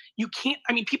can't,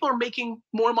 I mean, people are making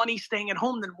more money staying at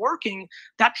home than working.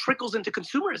 That trickles into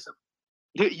consumerism.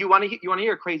 You want to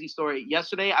hear a crazy story?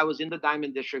 Yesterday, I was in the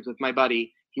Diamond District with my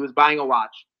buddy. He was buying a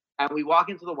watch, and we walk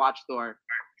into the watch store,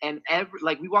 and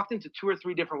we walked into 2 or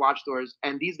 3 different watch stores,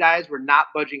 and these guys were not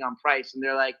budging on price, and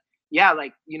they're like, yeah,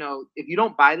 like, if you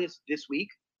don't buy this week,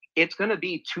 it's gonna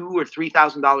be $2,000 or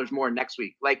 $3,000 more next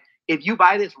week. Like, if you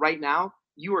buy this right now,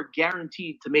 you are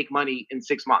guaranteed to make money in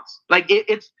 6 months. Like,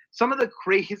 it's some of the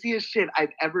craziest shit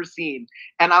I've ever seen.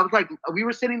 And I was like, we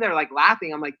were sitting there like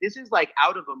laughing. I'm like, this is like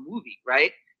out of a movie,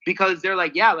 right? Because they're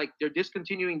like, yeah, like they're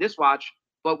discontinuing this watch,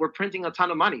 but we're printing a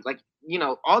ton of money. Like,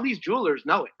 all these jewelers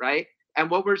know it, right? And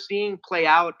what we're seeing play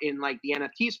out in like the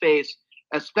NFT space,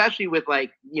 especially with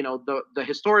like, the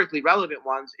historically relevant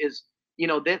ones, is,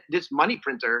 this money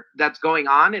printer that's going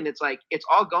on. And it's like, it's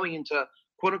all going into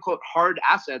quote unquote hard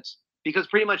assets, because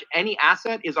pretty much any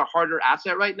asset is a harder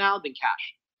asset right now than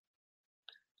cash.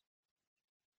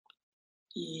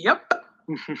 Yep.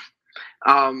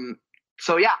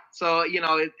 So yeah, so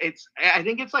I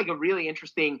think it's like a really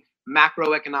interesting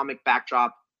macroeconomic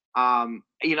backdrop.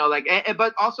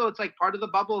 But also it's like part of the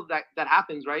bubble that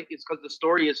happens, right? It's because the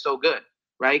story is so good,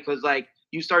 right? Because like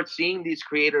you start seeing these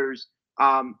creators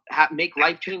make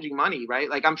life-changing money, right?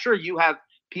 Like I'm sure you have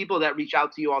people that reach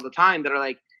out to you all the time that are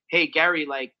like, hey Gary,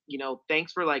 like,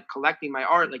 thanks for like collecting my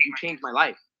art, like you changed my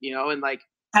life, and like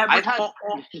I've had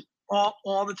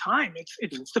all the time.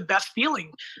 It's the best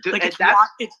feeling. Dude, like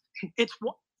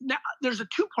now, there's a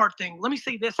 2-part thing. Let me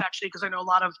say this actually, because I know a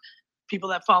lot of people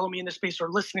that follow me in this space are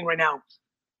listening right now.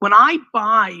 When I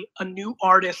buy a new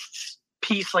artist's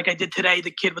piece, like I did today,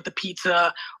 the kid with the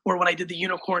pizza, or when I did the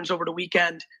unicorns over the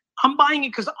weekend, I'm buying it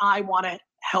because I want to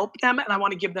help them and I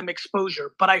want to give them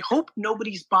exposure. But I hope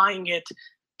nobody's buying it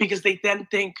because they then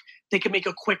think they can make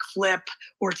a quick flip,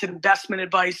 or it's investment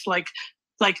advice. Like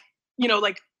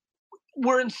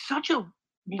we're in such a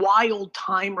wild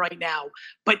time right now.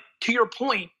 But to your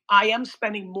point, I am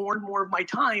spending more and more of my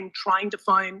time trying to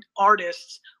find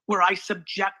artists where I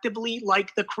subjectively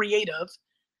like the creative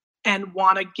and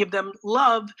want to give them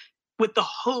love, with the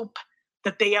hope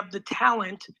that they have the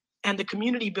talent and the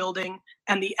community building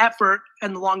and the effort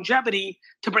and the longevity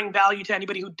to bring value to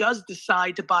anybody who does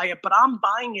decide to buy it. But I'm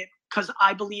buying it because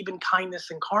I believe in kindness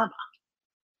and karma.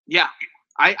 Yeah,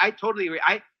 I totally agree.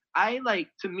 I like,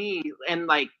 to me, and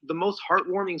like the most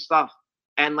heartwarming stuff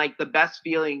and like the best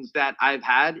feelings that I've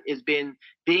had is been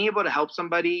being able to help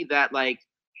somebody that like,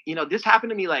 this happened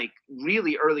to me like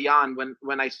really early on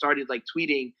when I started like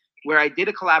tweeting, where I did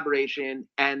a collaboration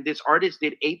and this artist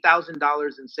did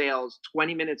 $8,000 in sales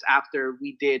 20 minutes after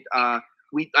we did, I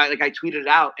tweeted it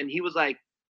out, and he was like,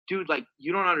 dude, like,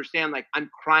 you don't understand. Like, I'm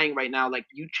crying right now. Like,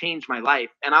 you changed my life.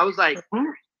 And I was like,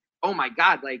 oh my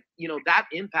God, like, that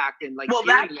impact and like, well,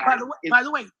 by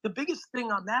the way, the biggest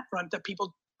thing on that front that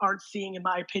people aren't seeing, in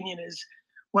my opinion, is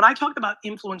when I talked about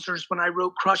influencers, when I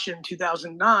wrote Crush It in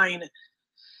 2009,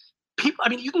 people, I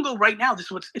mean, you can go right now,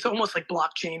 it's almost like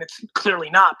blockchain. It's clearly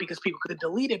not, because people could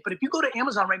delete it. But if you go to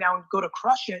Amazon right now and go to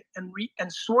Crush It and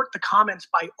sort the comments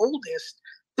by oldest,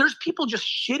 there's people just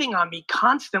shitting on me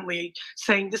constantly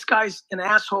saying, this guy's an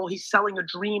asshole. He's selling a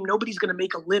dream. Nobody's going to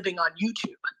make a living on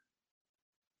YouTube.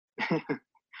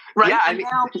 Right. Yeah,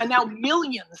 and now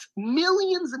millions and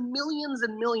millions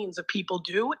and millions of people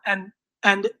do, and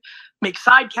make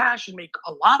side cash and make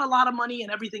a lot of money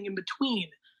and everything in between.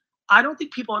 I don't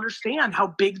think people understand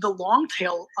how big the long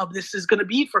tail of this is going to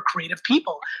be for creative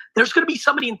people. There's going to be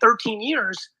somebody in 13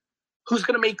 years who's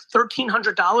going to make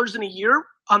 $1,300 in a year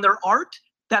on their art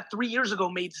that 3 years ago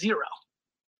made $0.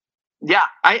 Yeah,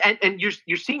 and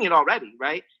you're seeing it already,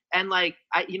 right? And like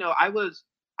I was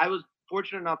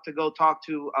fortunate enough to go talk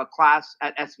to a class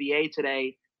at SVA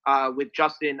today with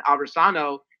Justin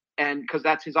Alversano, and because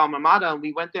that's his alma mater, and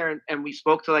we went there and we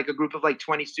spoke to like a group of like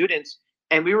 20 students,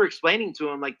 and we were explaining to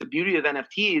them like the beauty of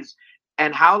NFTs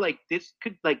and how like this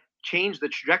could like change the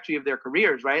trajectory of their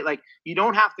careers, right? Like you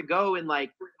don't have to go and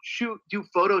like do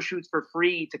photo shoots for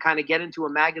free to kind of get into a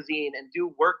magazine and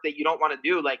do work that you don't want to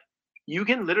do. Like you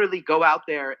can literally go out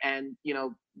there and,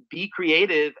 be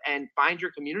creative and find your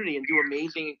community and do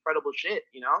amazing, incredible shit,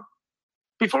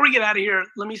 before we get out of here,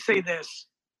 let me say this.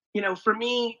 For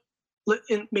me,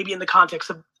 maybe in the context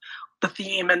of the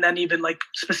theme, and then even like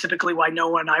specifically why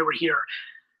Noah and I were here.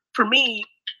 For me,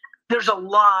 there's a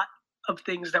lot of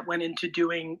things that went into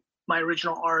doing my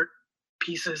original art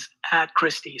pieces at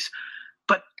Christie's.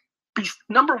 But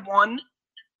number one,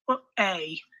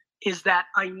 is that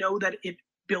I know that it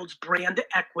builds brand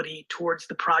equity towards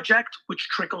the project, which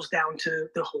trickles down to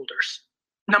the holders.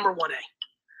 Number 1A.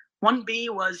 1B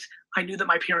was I knew that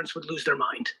my parents would lose their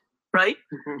mind, right?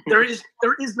 There is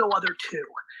no other two.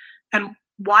 And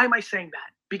why am I saying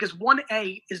that? Because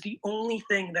 1A is the only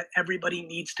thing that everybody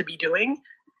needs to be doing.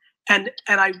 And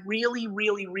I really,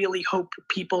 really, really hope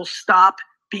people stop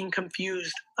being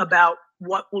confused about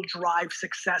what will drive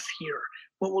success here.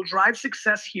 What will drive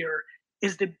success here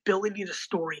is the ability to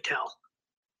storytell.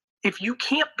 If you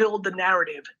can't build the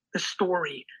narrative, the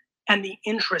story, and the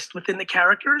interest within the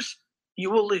characters, you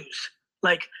will lose.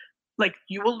 Like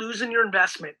you will lose in your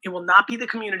investment. It will not be the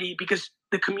community, because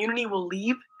the community will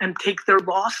leave and take their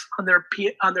loss on their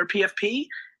PFP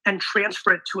and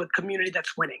transfer it to a community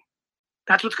that's winning.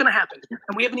 That's what's going to happen.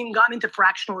 And we haven't even gotten into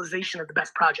fractionalization of the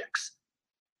best projects.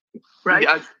 Right?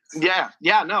 Yeah.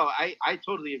 No, I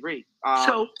totally agree.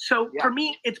 So for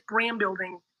me, it's brand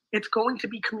building. It's going to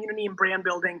be community and brand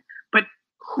building, but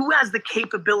who has the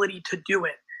capability to do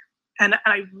it? And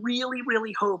I really,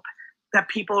 really hope that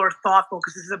people are thoughtful,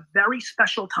 because this is a very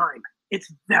special time. It's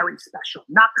very special,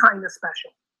 not kind of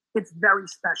special. It's very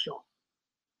special.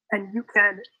 And you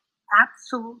can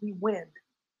absolutely win.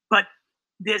 But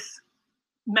this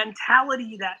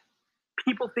mentality that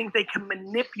people think they can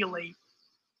manipulate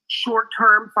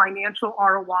short-term financial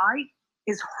ROI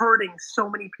is hurting so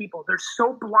many people. They're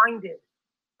so blinded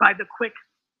by the quick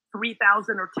 $3,000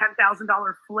 or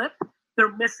 $10,000 flip,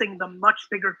 they're missing the much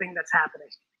bigger thing that's happening.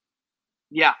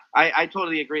 Yeah, I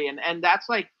totally agree. And that's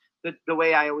like the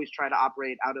way I always try to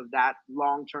operate out of that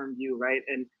long-term view, right?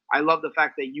 And I love the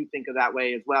fact that you think of that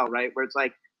way as well, right? Where it's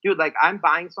like, dude, like I'm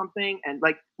buying something, and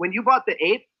like when you bought the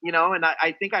ape, and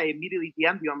I think I immediately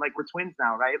DM'd you. I'm like, we're twins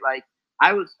now, right? Like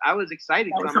I was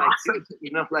excited, because I'm awesome.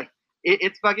 Like, dude,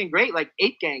 it's fucking great. Like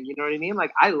Ape Gang, you know what I mean?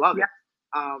 Like I love it.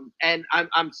 And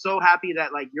I'm so happy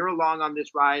that like you're along on this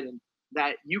ride, and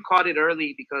that you caught it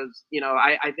early, because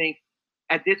I think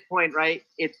at this point, right,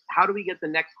 it's how do we get the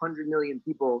next 100 million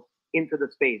people into the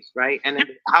space, right? And then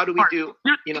how do we do,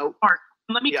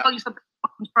 Let me tell you something.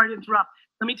 I'm sorry to interrupt.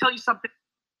 Let me tell you something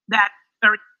that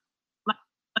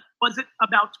was it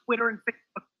about Twitter and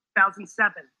Facebook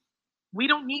 2007. We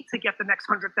don't need to get the next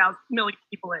 100,000 million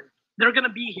people in. They're going to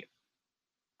be here.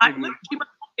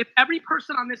 If every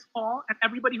person on this call and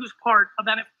everybody who's part of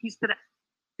NFTs today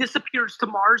disappears to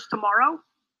Mars tomorrow,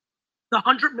 the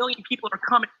 100 million people are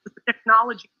coming, because the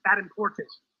technology is that important.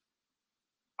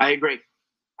 I agree.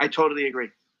 I totally agree.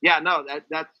 Yeah, no,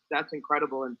 that's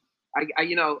incredible. And I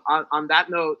on that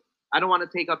note, I don't want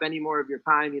to take up any more of your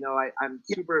time. I'm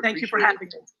super. Thank you for having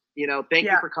me. Thank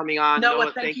you for coming on.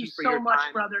 Noah, thank you for so much,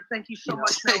 time. Brother. Thank you so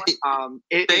much, Noah.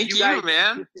 Thank you, guys,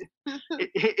 man.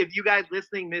 If you guys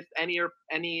listening missed any or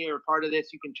part of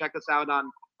this, you can check us out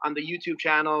on the YouTube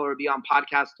channel, or be on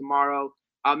podcast tomorrow.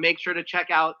 Make sure to check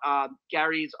out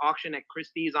Gary's auction at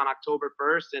Christie's on October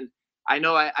 1st. And I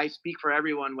know I speak for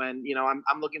everyone when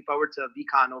I'm looking forward to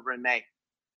VCon over in May.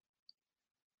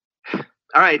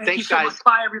 All right, thanks so guys. Much.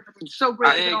 Bye everybody. It's so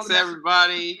great. Thanks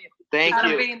everybody. Thank you.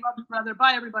 Love you, brother.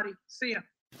 Bye everybody. See ya.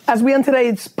 As we end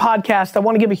today's podcast, I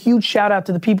want to give a huge shout out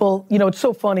to the people. It's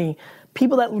so funny.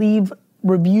 People that leave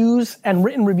reviews and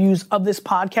written reviews of this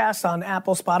podcast on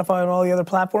Apple, Spotify, and all the other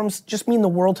platforms just mean the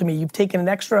world to me. You've taken an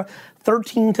extra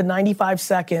 13 to 95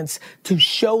 seconds to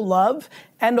show love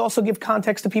and also give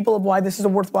context to people of why this is a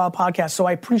worthwhile podcast. So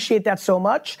I appreciate that so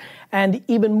much. And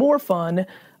even more fun,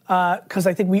 because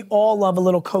I think we all love a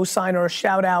little cosign or a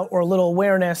shout out or a little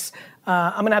awareness.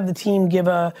 I'm gonna have the team give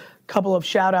a couple of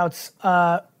shout outs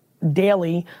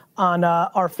daily on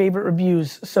our favorite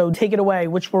reviews. So take it away.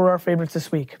 Which were our favorites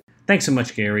this week? Thanks so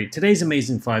much, Gary. Today's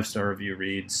amazing 5-star review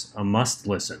reads, a must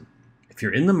listen. If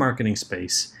you're in the marketing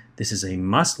space, this is a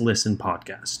must listen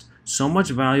podcast. So much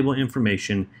valuable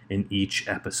information in each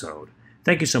episode.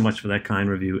 Thank you so much for that kind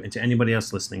review. And to anybody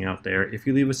else listening out there, if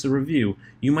you leave us a review,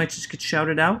 you might just get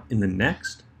shouted out in the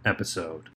next episode.